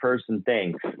another person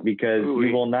thinks, because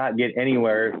you will not get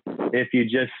anywhere if you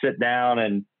just sit down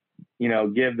and,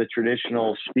 give the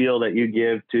traditional spiel that you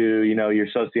give to, your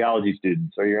sociology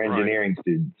students or your engineering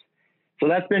students. So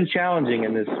that's been challenging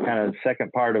in this kind of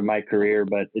second part of my career,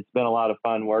 but it's been a lot of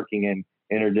fun working in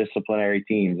interdisciplinary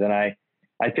teams. And I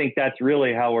think that's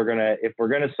really how if we're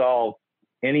going to solve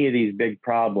any of these big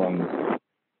problems,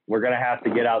 we're going to have to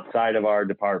get outside of our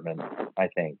department, I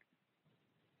think.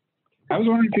 I was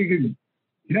wondering if you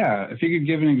could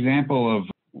give an example of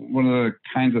one of the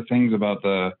kinds of things about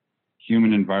the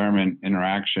human environment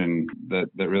interaction that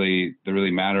really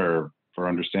matter for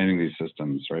understanding these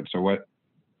systems, right? So what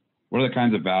are the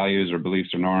kinds of values or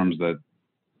beliefs or norms that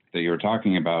you were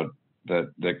talking about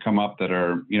that come up that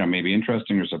are, maybe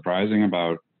interesting or surprising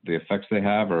about the effects they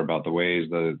have, or about the ways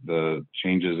the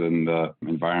changes in the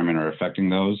environment are affecting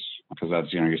those? Because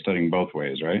that's, you're studying both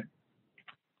ways, right?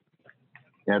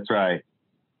 That's right.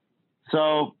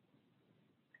 So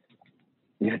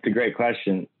it's a great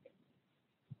question.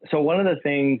 So one of the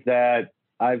things that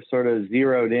I've sort of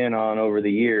zeroed in on over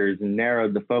the years and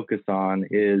narrowed the focus on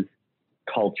is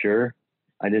culture.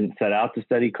 I didn't set out to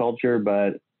study culture,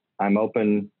 but I'm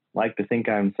like to think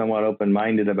I'm somewhat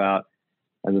open-minded about,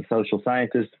 as a social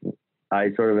scientist,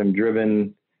 I sort of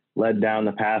am led down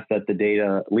the path that the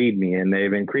data lead me, and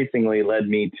they've increasingly led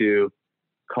me to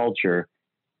culture.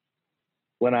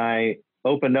 When I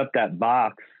opened up that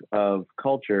box of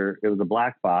culture, it was a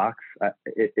black box.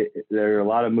 There are a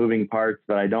lot of moving parts,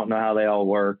 but I don't know how they all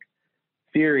work.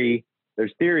 There's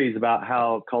theories about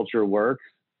how culture works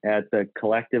at the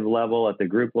collective level, at the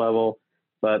group level,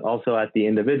 but also at the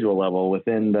individual level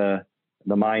within the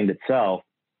mind itself.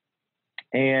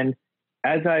 And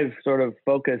as I've sort of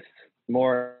focused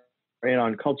more in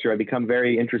on culture, I've become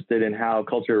very interested in how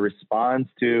culture responds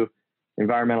to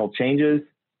environmental changes,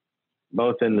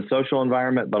 both in the social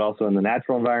environment, but also in the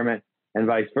natural environment, and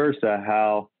vice versa,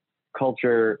 how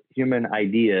culture, human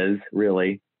ideas,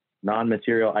 really,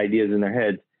 non-material ideas in their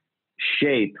heads,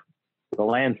 shape the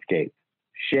landscape,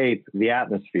 shape the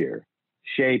atmosphere,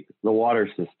 shape the water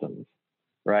systems,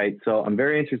 right? So I'm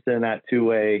very interested in that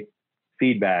two-way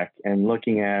feedback and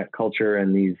looking at culture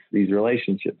and these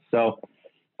relationships. So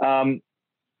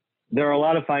there are a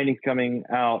lot of findings coming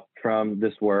out from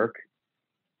this work.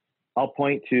 I'll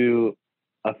point to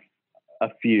a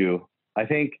few. I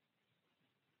think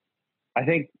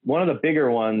one of the bigger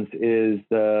ones is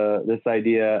this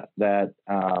idea that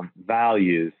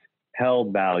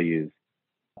held values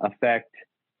affect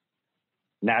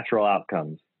natural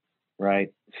outcomes,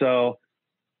 right? So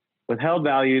with held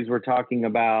values, we're talking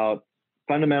about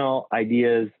fundamental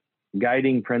ideas,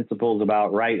 guiding principles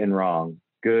about right and wrong,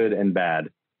 good and bad,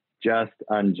 just,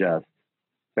 unjust,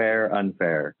 fair,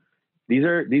 unfair. These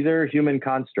are human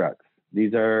constructs.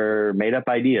 These are made up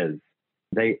ideas.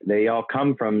 They all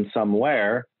come from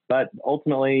somewhere, but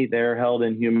ultimately they're held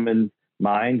in human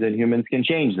minds, and humans can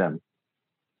change them.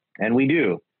 And we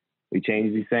do. We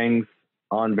change these things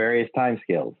on various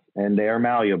timescales, and they are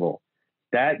malleable.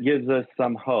 That gives us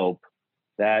some hope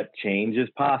that change is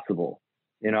possible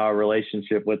in our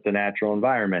relationship with the natural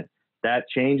environment. That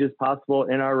change is possible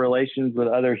in our relations with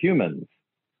other humans.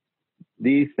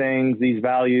 These things, these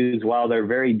values, while they're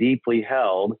very deeply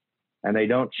held and they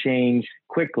don't change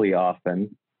quickly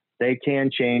often, they can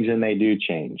change, and they do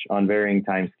change on varying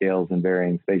timescales and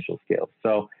varying spatial scales.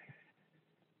 So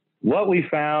what I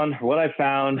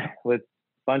found with a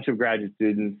bunch of graduate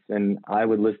students, and I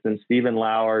would list them: Stephen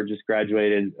Lauer just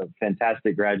graduated, a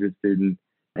fantastic graduate student;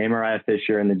 Mariah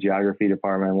Fisher in the geography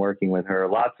department, working with her,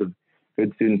 lots of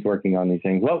good students working on these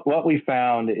things. What we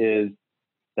found is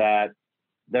that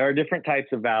there are different types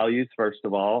of values, first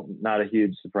of all, not a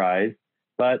huge surprise,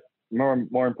 but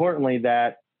more importantly,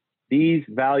 that these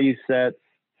value sets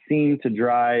seem to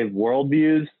drive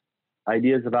worldviews,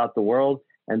 ideas about the world,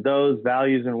 and those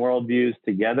values and worldviews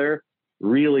together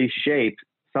really shape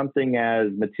something as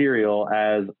material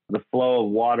as the flow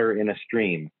of water in a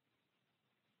stream.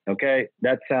 Okay,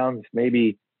 that sounds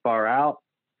maybe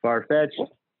far-fetched,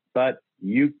 but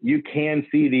you can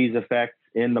see these effects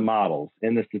in the models,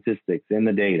 in the statistics, in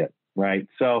the data, right?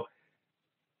 So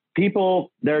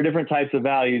there are different types of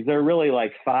values. There are really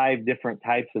like 5 different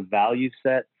types of value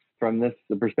sets from the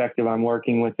perspective I'm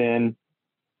working within.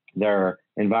 There are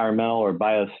environmental or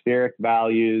biospheric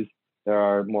values. There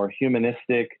are more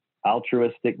humanistic,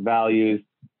 altruistic values.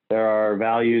 There are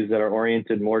values that are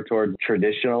oriented more towards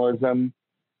traditionalism.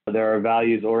 There are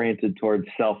values oriented towards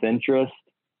self-interest,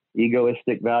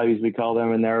 egoistic values, we call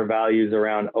them, and there are values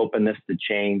around openness to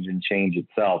change and change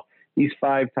itself. These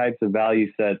 5 types of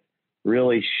value sets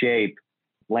really shape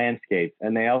landscapes,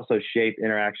 and they also shape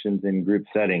interactions in group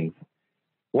settings.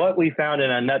 What we found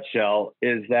in a nutshell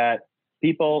is that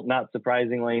people, not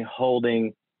surprisingly,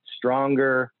 holding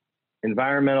stronger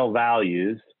environmental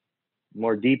values,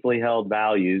 more deeply held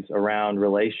values around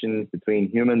relations between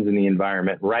humans and the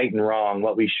environment, right and wrong,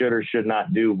 what we should or should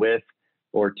not do with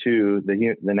or to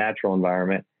the natural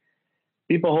environment.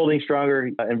 People holding stronger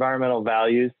environmental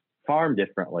values farm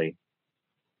differently.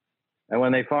 And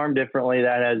when they farm differently,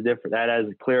 that has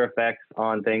clear effects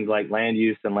on things like land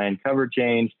use and land cover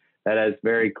change. That has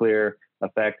very clear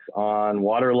effects on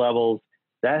water levels.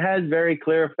 That has very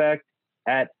clear effect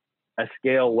at a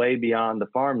scale way beyond the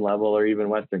farm level or even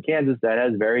Western Kansas. That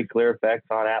has very clear effects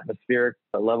on atmospheric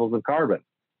levels of carbon.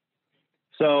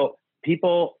 So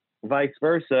people, vice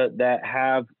versa, that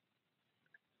have,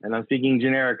 and I'm speaking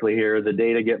generically here, the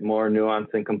data get more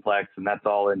nuanced and complex, and that's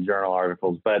all in journal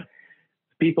articles, but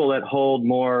people that hold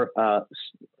more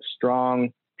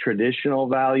strong traditional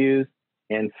values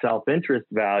and self-interest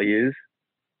values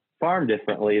farm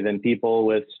differently than people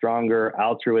with stronger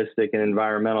altruistic and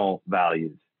environmental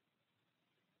values.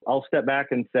 I'll step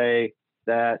back and say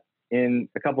that in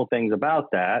a couple things about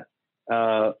that,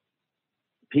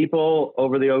 people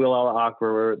over the Ogallala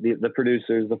Aquifer, the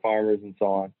producers, the farmers, and so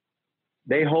on,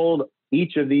 they hold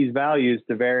each of these values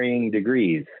to varying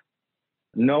degrees.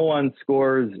 No one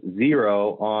scores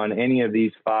 0 on any of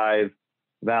these 5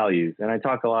 values. And I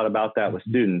talk a lot about that with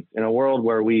students. In a world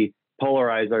where we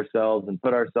polarize ourselves and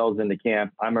put ourselves into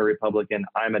camp, I'm a Republican,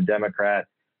 I'm a Democrat,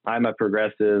 I'm a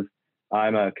progressive,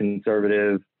 I'm a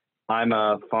conservative, I'm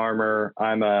a farmer,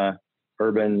 I'm a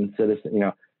urban citizen. You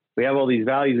know, we have all these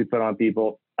values we put on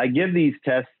people. I give these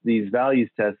tests, these values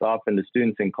tests often to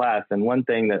students in class. And one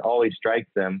thing that always strikes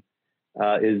them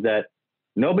is that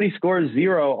nobody scores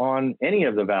 0 on any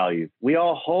of the values. We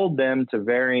all hold them to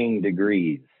varying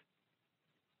degrees.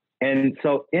 And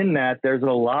so in that, there's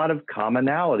a lot of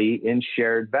commonality in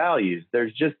shared values.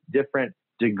 There's just different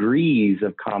degrees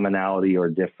of commonality or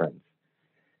difference.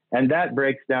 And that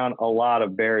breaks down a lot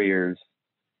of barriers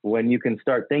when you can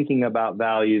start thinking about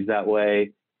values that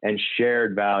way and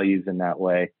shared values in that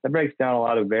way. That breaks down a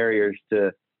lot of barriers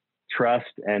to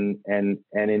trust and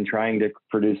in trying to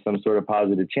produce some sort of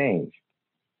positive change.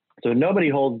 So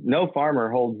no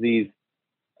farmer holds these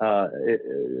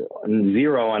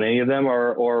 0 on any of them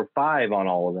or 5 on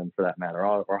all of them for that matter,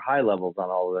 or high levels on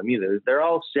all of them either. They're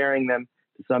all sharing them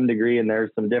to some degree, and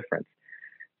there's some difference.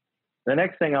 The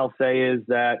next thing I'll say is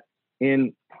that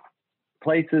in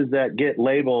places that get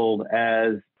labeled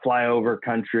as flyover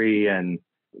country and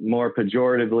more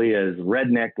pejoratively as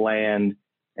redneck land,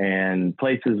 and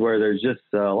places where there's just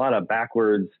a lot of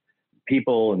backwards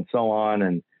people and so on,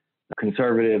 and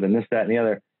conservative and this, that, and the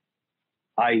other,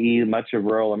 i.e. much of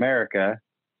rural America,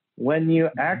 when you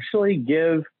actually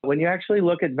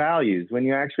look at values, when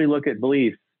you actually look at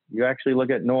beliefs, you actually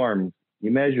look at norms, you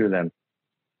measure them,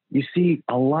 you see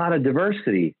a lot of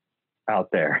diversity out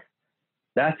there.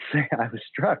 I was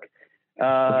struck.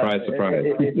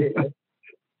 Surprise.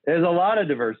 There's a lot of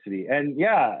diversity, and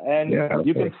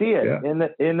you can see it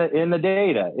in the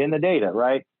data,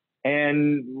 right?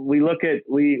 And we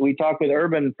talk with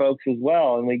urban folks as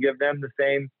well, and we give them the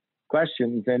same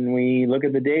questions, and we look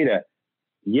at the data.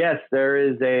 Yes, there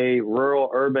is a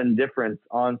rural-urban difference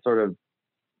on sort of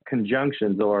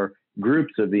conjunctions or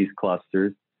groups of these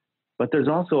clusters, but there's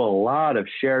also a lot of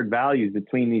shared values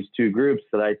between these two groups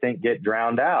that I think get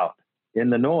drowned out in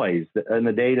the noise, in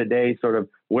the day-to-day sort of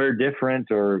we're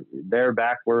different or they're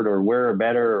backward or we're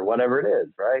better or whatever it is,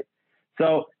 right?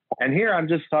 So, and here I'm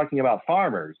just talking about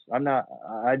farmers.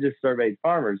 I just surveyed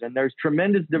farmers, and there's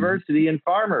tremendous diversity in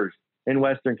farmers in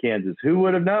Western Kansas. Who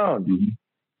would have known?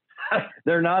 Mm-hmm.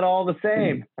 They're not all the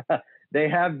same. They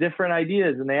have different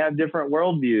ideas and they have different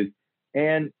worldviews.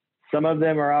 And some of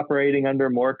them are operating under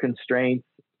more constraints,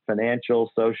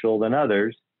 financial, social, than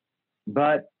others.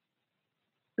 But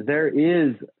there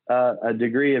is a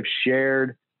degree of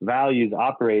shared values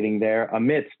operating there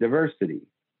amidst diversity,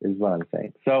 is what I'm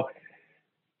saying. So,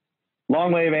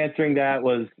 long way of answering that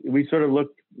was we sort of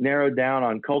narrowed down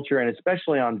on culture and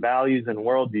especially on values and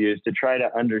worldviews to try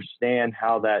to understand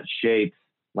how that shapes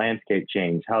landscape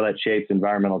change, how that shapes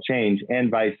environmental change,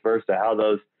 and vice versa, how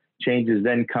those changes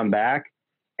then come back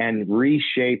and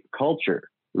reshape culture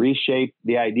reshape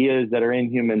the ideas that are in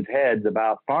humans' heads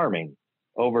about farming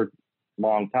over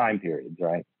long time periods,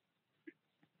 right?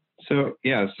 So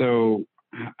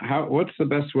what's the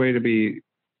best way to be,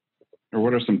 or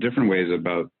what are some different ways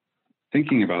about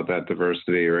thinking about that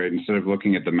diversity, right? Instead of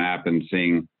looking at the map and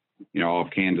seeing, all of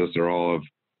Kansas or all of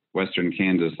Western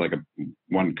Kansas like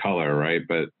one color, right?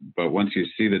 But once you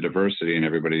see the diversity in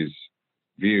everybody's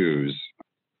views,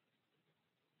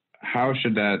 how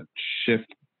should that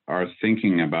shift our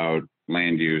thinking about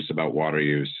land use, about water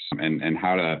use, and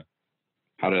how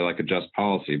to like adjust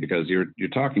policy? Because you're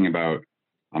talking about,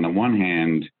 on the one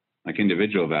hand, like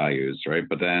individual values, right?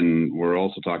 But then we're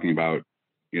also talking about,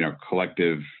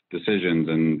 collective decisions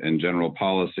and general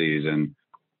policies and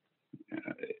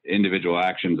individual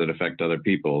actions that affect other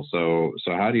people. So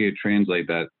how do you translate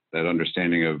that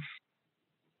understanding of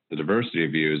the diversity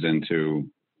of views into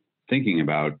thinking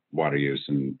about water use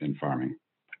in farming?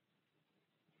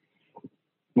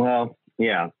 Well,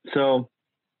 yeah. So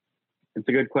it's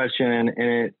a good question,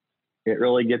 and it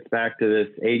really gets back to this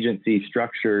agency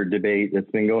structure debate that's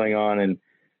been going on in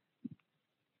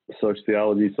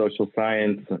sociology, social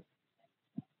science, I'm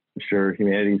sure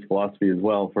humanities, philosophy as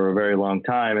well, for a very long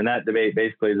time. And that debate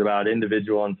basically is about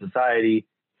individual and society,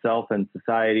 self and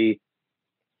society.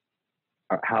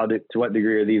 To what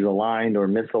degree are these aligned or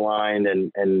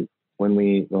misaligned? And when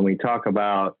we talk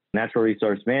about natural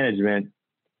resource management,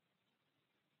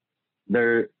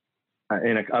 they're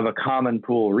of a common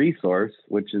pool resource,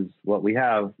 which is what we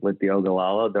have with the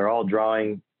Ogallala. They're all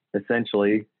drawing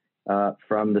essentially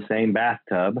from the same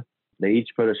bathtub. They each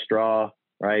put a straw,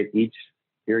 right? Each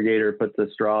irrigator puts a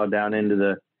straw down into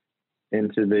the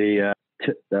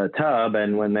tub,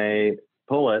 and when they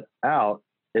pull it out,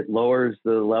 it lowers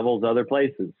the levels other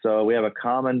places. So we have a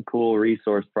common pool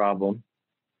resource problem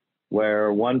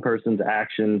where one person's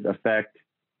actions affect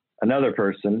another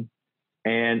person,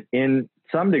 and in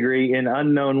some degree in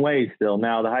unknown ways still.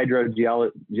 Now, the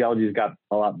hydrogeology's got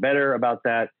a lot better about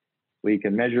that. We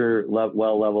can measure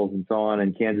well levels and so on,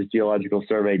 and Kansas Geological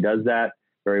Survey does that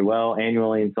very well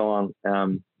annually and so on.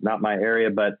 Not my area,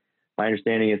 but my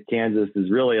understanding is Kansas is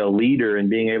really a leader in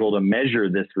being able to measure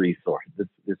this resource,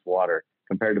 this water,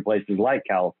 compared to places like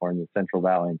California, Central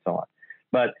Valley, and so on.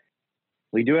 But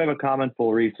we do have a common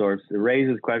pool resource. It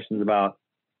raises questions about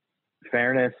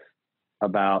fairness,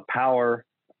 about power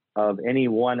of any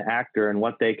one actor and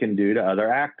what they can do to other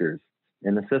actors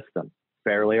in the system,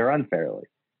 fairly or unfairly.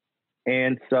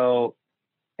 And so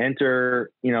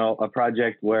enter, a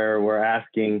project where we're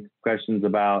asking questions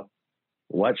about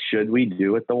what should we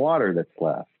do with the water that's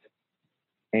left?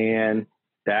 And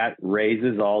that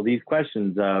raises all these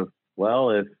questions of, well,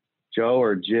 if Joe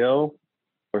or Jill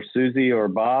or Susie or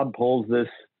Bob pulls this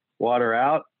water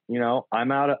out,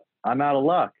 I'm out of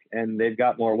luck, and they've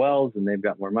got more wells and they've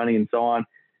got more money and so on.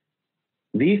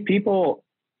 These people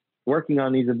working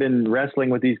on these have been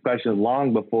wrestling with these questions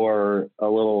long before a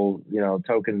little,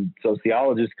 token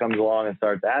sociologist comes along and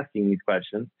starts asking these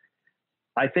questions.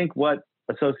 I think what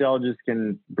a sociologist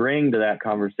can bring to that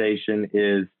conversation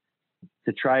is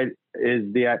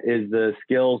the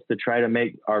skills to try to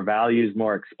make our values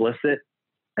more explicit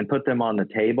and put them on the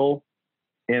table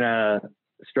in a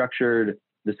structured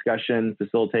discussion,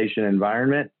 facilitation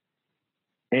environment,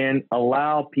 and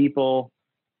allow people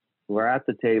who are at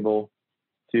the table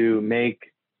to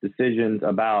make decisions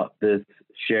about this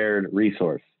shared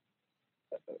resource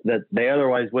that they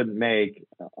otherwise wouldn't make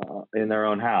in their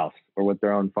own house or with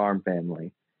their own farm family,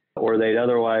 or they'd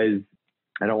otherwise,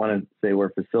 I don't want to say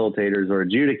we're facilitators or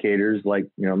adjudicators like,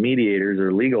 mediators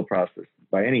or legal process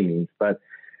by any means, but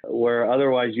where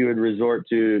otherwise you would resort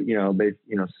to,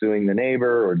 suing the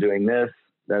neighbor or doing this,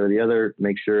 that, or the other,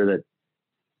 make sure that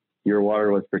your water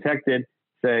was protected.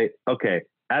 Say, okay,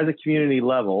 at a community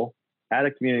level,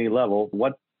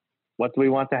 what do we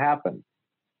want to happen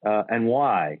and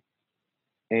why?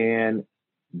 And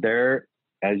there,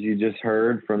 as you just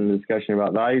heard from the discussion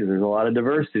about values, there's a lot of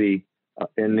diversity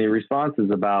in the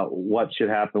responses about what should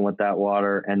happen with that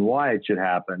water and why it should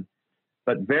happen.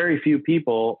 But very few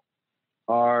people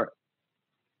are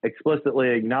explicitly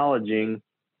acknowledging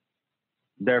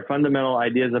their fundamental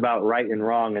ideas about right and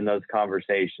wrong in those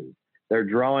conversations. They're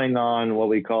drawing on what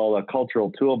we call a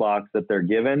cultural toolbox that they're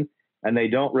given, and they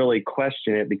don't really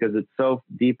question it because it's so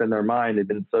deep in their mind. They've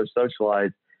been so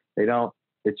socialized.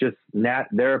 It's just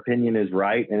their opinion is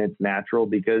right, and it's natural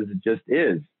because it just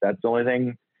is. That's the only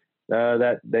thing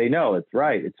that they know. It's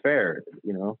right. It's fair.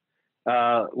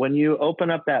 When you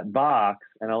open up that box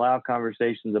and allow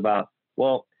conversations about,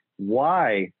 well,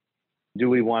 why do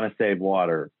we want to save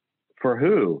water? For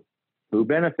who? Who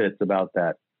benefits about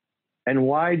that? And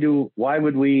why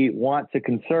would we want to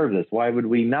conserve this? Why would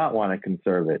we not want to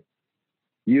conserve it?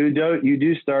 You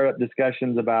do start up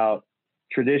discussions about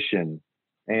tradition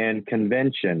and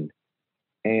convention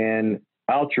and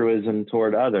altruism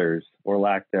toward others or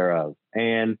lack thereof,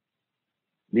 and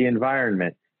the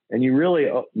environment. And you really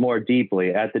more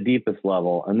deeply at the deepest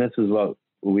level, and this is what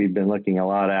we've been looking a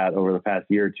lot at over the past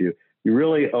year or two, you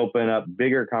really open up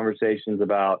bigger conversations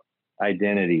about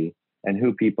identity and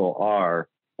who people are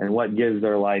and what gives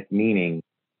their life meaning.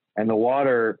 And the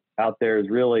water out there is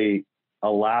really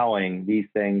allowing these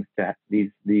things to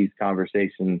these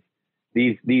conversations,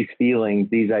 these feelings,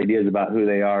 these ideas about who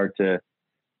they are to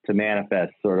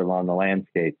manifest sort of on the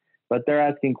landscape. But they're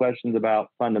asking questions about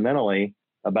fundamentally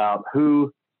about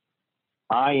who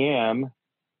I am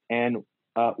and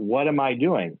what am I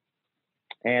doing?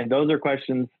 And those are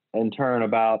questions in turn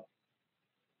about,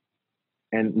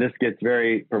 and this gets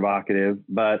very provocative,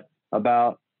 but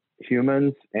about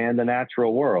humans and the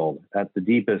natural world at the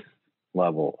deepest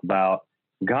level, about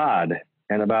God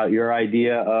and about your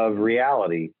idea of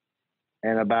reality,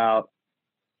 and about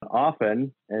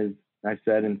often, as I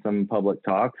said in some public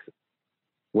talks,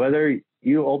 whether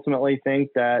you ultimately think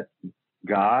that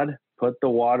God put the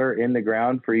water in the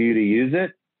ground for you to use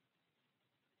it,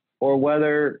 or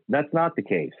whether that's not the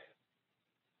case.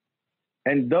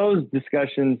 And those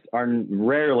discussions are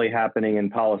rarely happening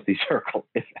in policy circles.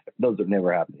 Those are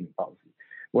never happening in policy.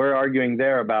 We're arguing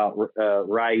there about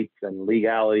rights and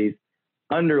legalities.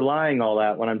 Underlying all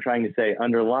that, what I'm trying to say,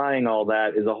 underlying all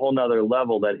that is a whole nother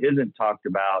level that isn't talked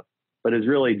about, but is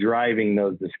really driving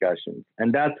those discussions.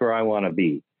 And that's where I want to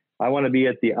be. I want to be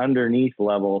at the underneath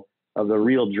level of the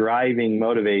real driving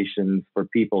motivations for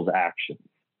people's actions.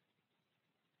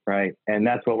 Right. And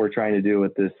that's what we're trying to do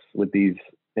with these,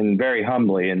 and very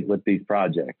humbly, and with these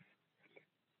projects.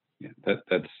 Yeah,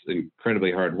 that's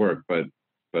incredibly hard work, but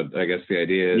I guess the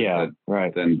idea is that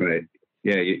right. Then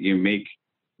you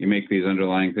make these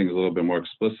underlying things a little bit more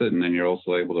explicit, and then you're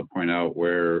also able to point out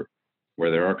where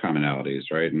there are commonalities,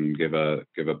 right, and give a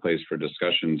place for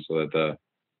discussion so that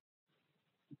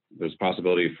there's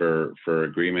possibility for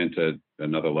agreement at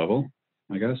another level,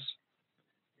 I guess.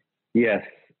 Yes.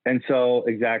 And so,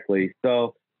 exactly.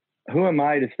 So who am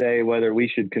I to say whether we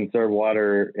should conserve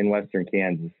water in Western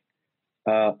Kansas?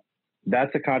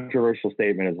 That's a controversial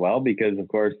statement as well, because of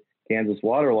course, Kansas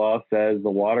water law says the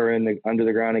water under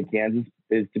the ground in Kansas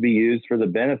is to be used for the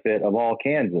benefit of all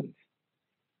Kansans.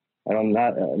 And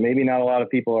maybe not a lot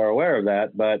of people are aware of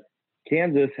that, but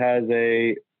Kansas has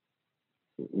a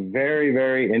very,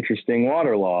 very interesting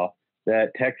water law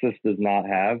that Texas does not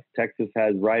have. Texas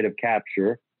has right of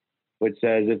capture, which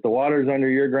says if the water's under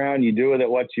your ground, you do with it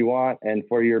what you want and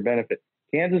for your benefit.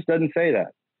 Kansas doesn't say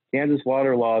that. Kansas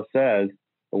water law says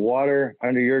the water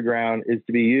under your ground is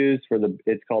to be used for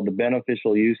it's called the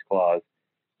beneficial use clause.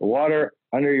 The water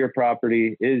under your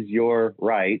property is your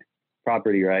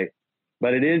property right,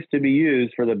 but it is to be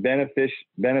used for the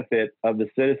benefit of the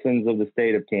citizens of the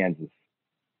state of Kansas.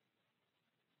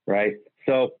 Right?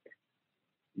 So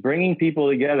bringing people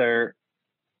together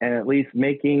and at least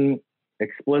making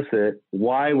explicit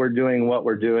why we're doing what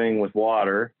we're doing with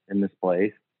water in this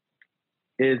place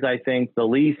is, I think, the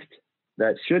least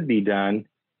that should be done,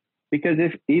 because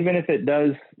even if it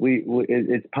does,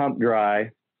 it's pumped dry,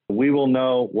 we will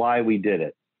know why we did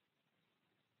it.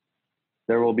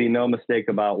 There will be no mistake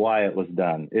about why it was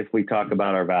done if we talk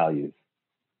about our values.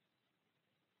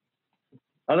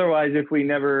 Otherwise, if we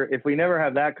never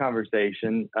have that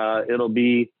conversation, it'll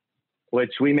be,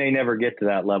 which we may never get to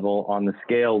that level on the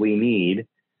scale we need.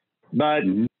 But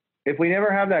if we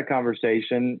never have that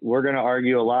conversation, we're going to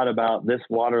argue a lot about this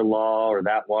water law or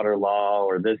that water law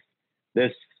or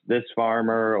this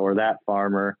farmer or that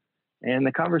farmer. And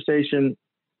the conversation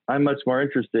I'm much more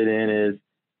interested in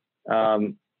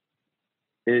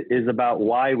is about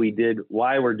why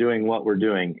we're doing what we're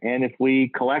doing. And if we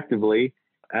collectively,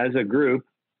 as a group,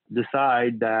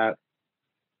 decide that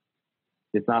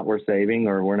it's not worth saving,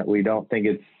 or we don't think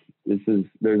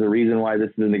there's a reason why this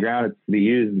is in the ground, it's to be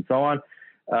used and so on,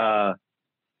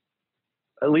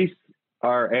 at least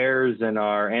our heirs and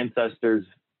our ancestors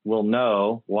will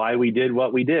know why we did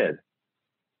what we did,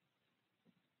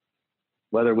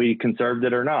 whether we conserved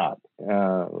it or not,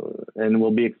 and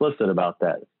we'll be explicit about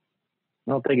that.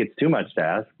 I don't think it's too much to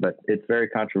ask, but it's very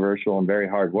controversial and very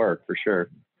hard work for sure.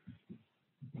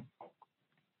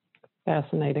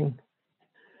 Fascinating.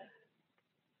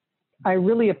 I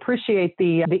really appreciate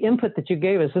the input that you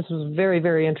gave us. This was a very,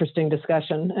 very interesting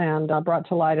discussion, and brought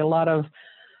to light a lot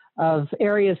of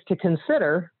areas to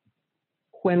consider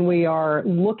when we are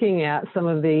looking at some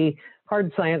of the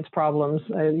hard science problems.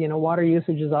 Water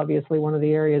usage is obviously one of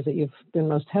the areas that you've been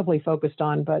most heavily focused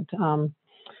on, but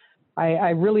I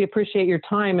really appreciate your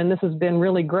time, and this has been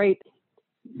really great.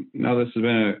 No, this has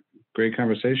been a great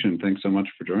conversation. Thanks so much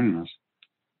for joining us.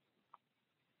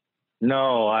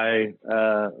 No, I'm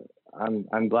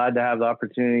glad to have the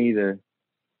opportunity to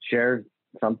share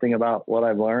something about what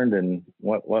I've learned and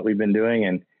what we've been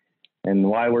doing and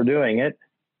why we're doing it.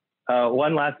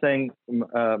 One last thing,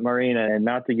 Marina, and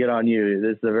not to get on you,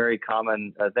 this is a very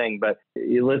common thing, but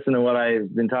you listen to what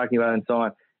I've been talking about and so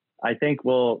on. I think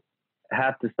we'll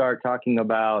have to start talking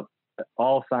about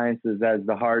all sciences as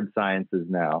the hard sciences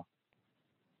now.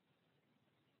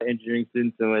 Engineering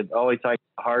students would always talk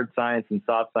about hard science and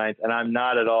soft science, and I'm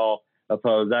not at all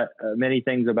opposed. Many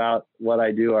things about what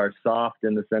I do are soft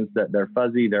in the sense that they're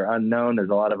fuzzy, they're unknown, there's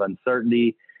a lot of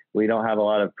uncertainty, we don't have a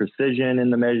lot of precision in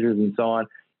the measures and so on.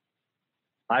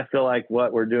 I feel like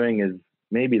what we're doing is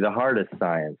maybe the hardest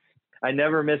science. I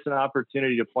never miss an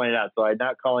opportunity to point it out, so I'm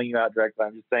not calling you out directly.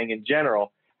 I'm just saying in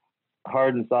general,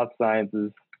 hard and soft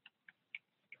sciences,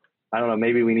 I don't know,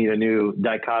 maybe we need a new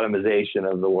dichotomization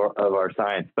of our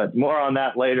science, but more on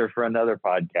that later for another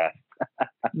podcast.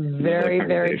 Very,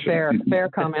 very fair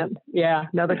comment. Yeah,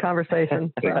 another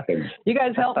conversation. So, you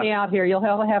guys help me out here. You'll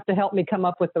have to help me come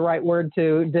up with the right word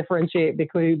to differentiate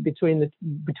between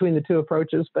the two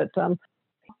approaches. But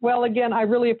well, again, I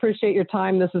really appreciate your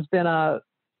time. This has been an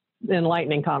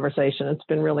enlightening conversation. It's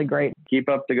been really great. Keep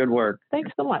up the good work.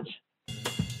 Thanks so much.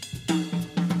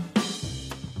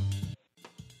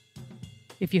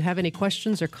 If you have any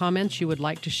questions or comments you would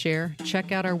like to share,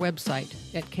 check out our website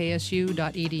at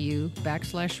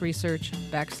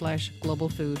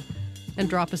ksu.edu/research/globalfood and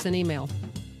drop us an email.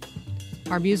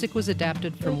 Our music was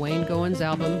adapted from Wayne Gowen's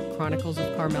album, Chronicles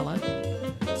of Carmela.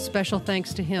 Special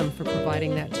thanks to him for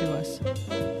providing that to us.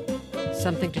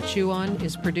 Something to Chew On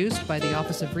is produced by the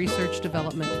Office of Research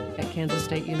Development at Kansas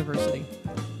State University.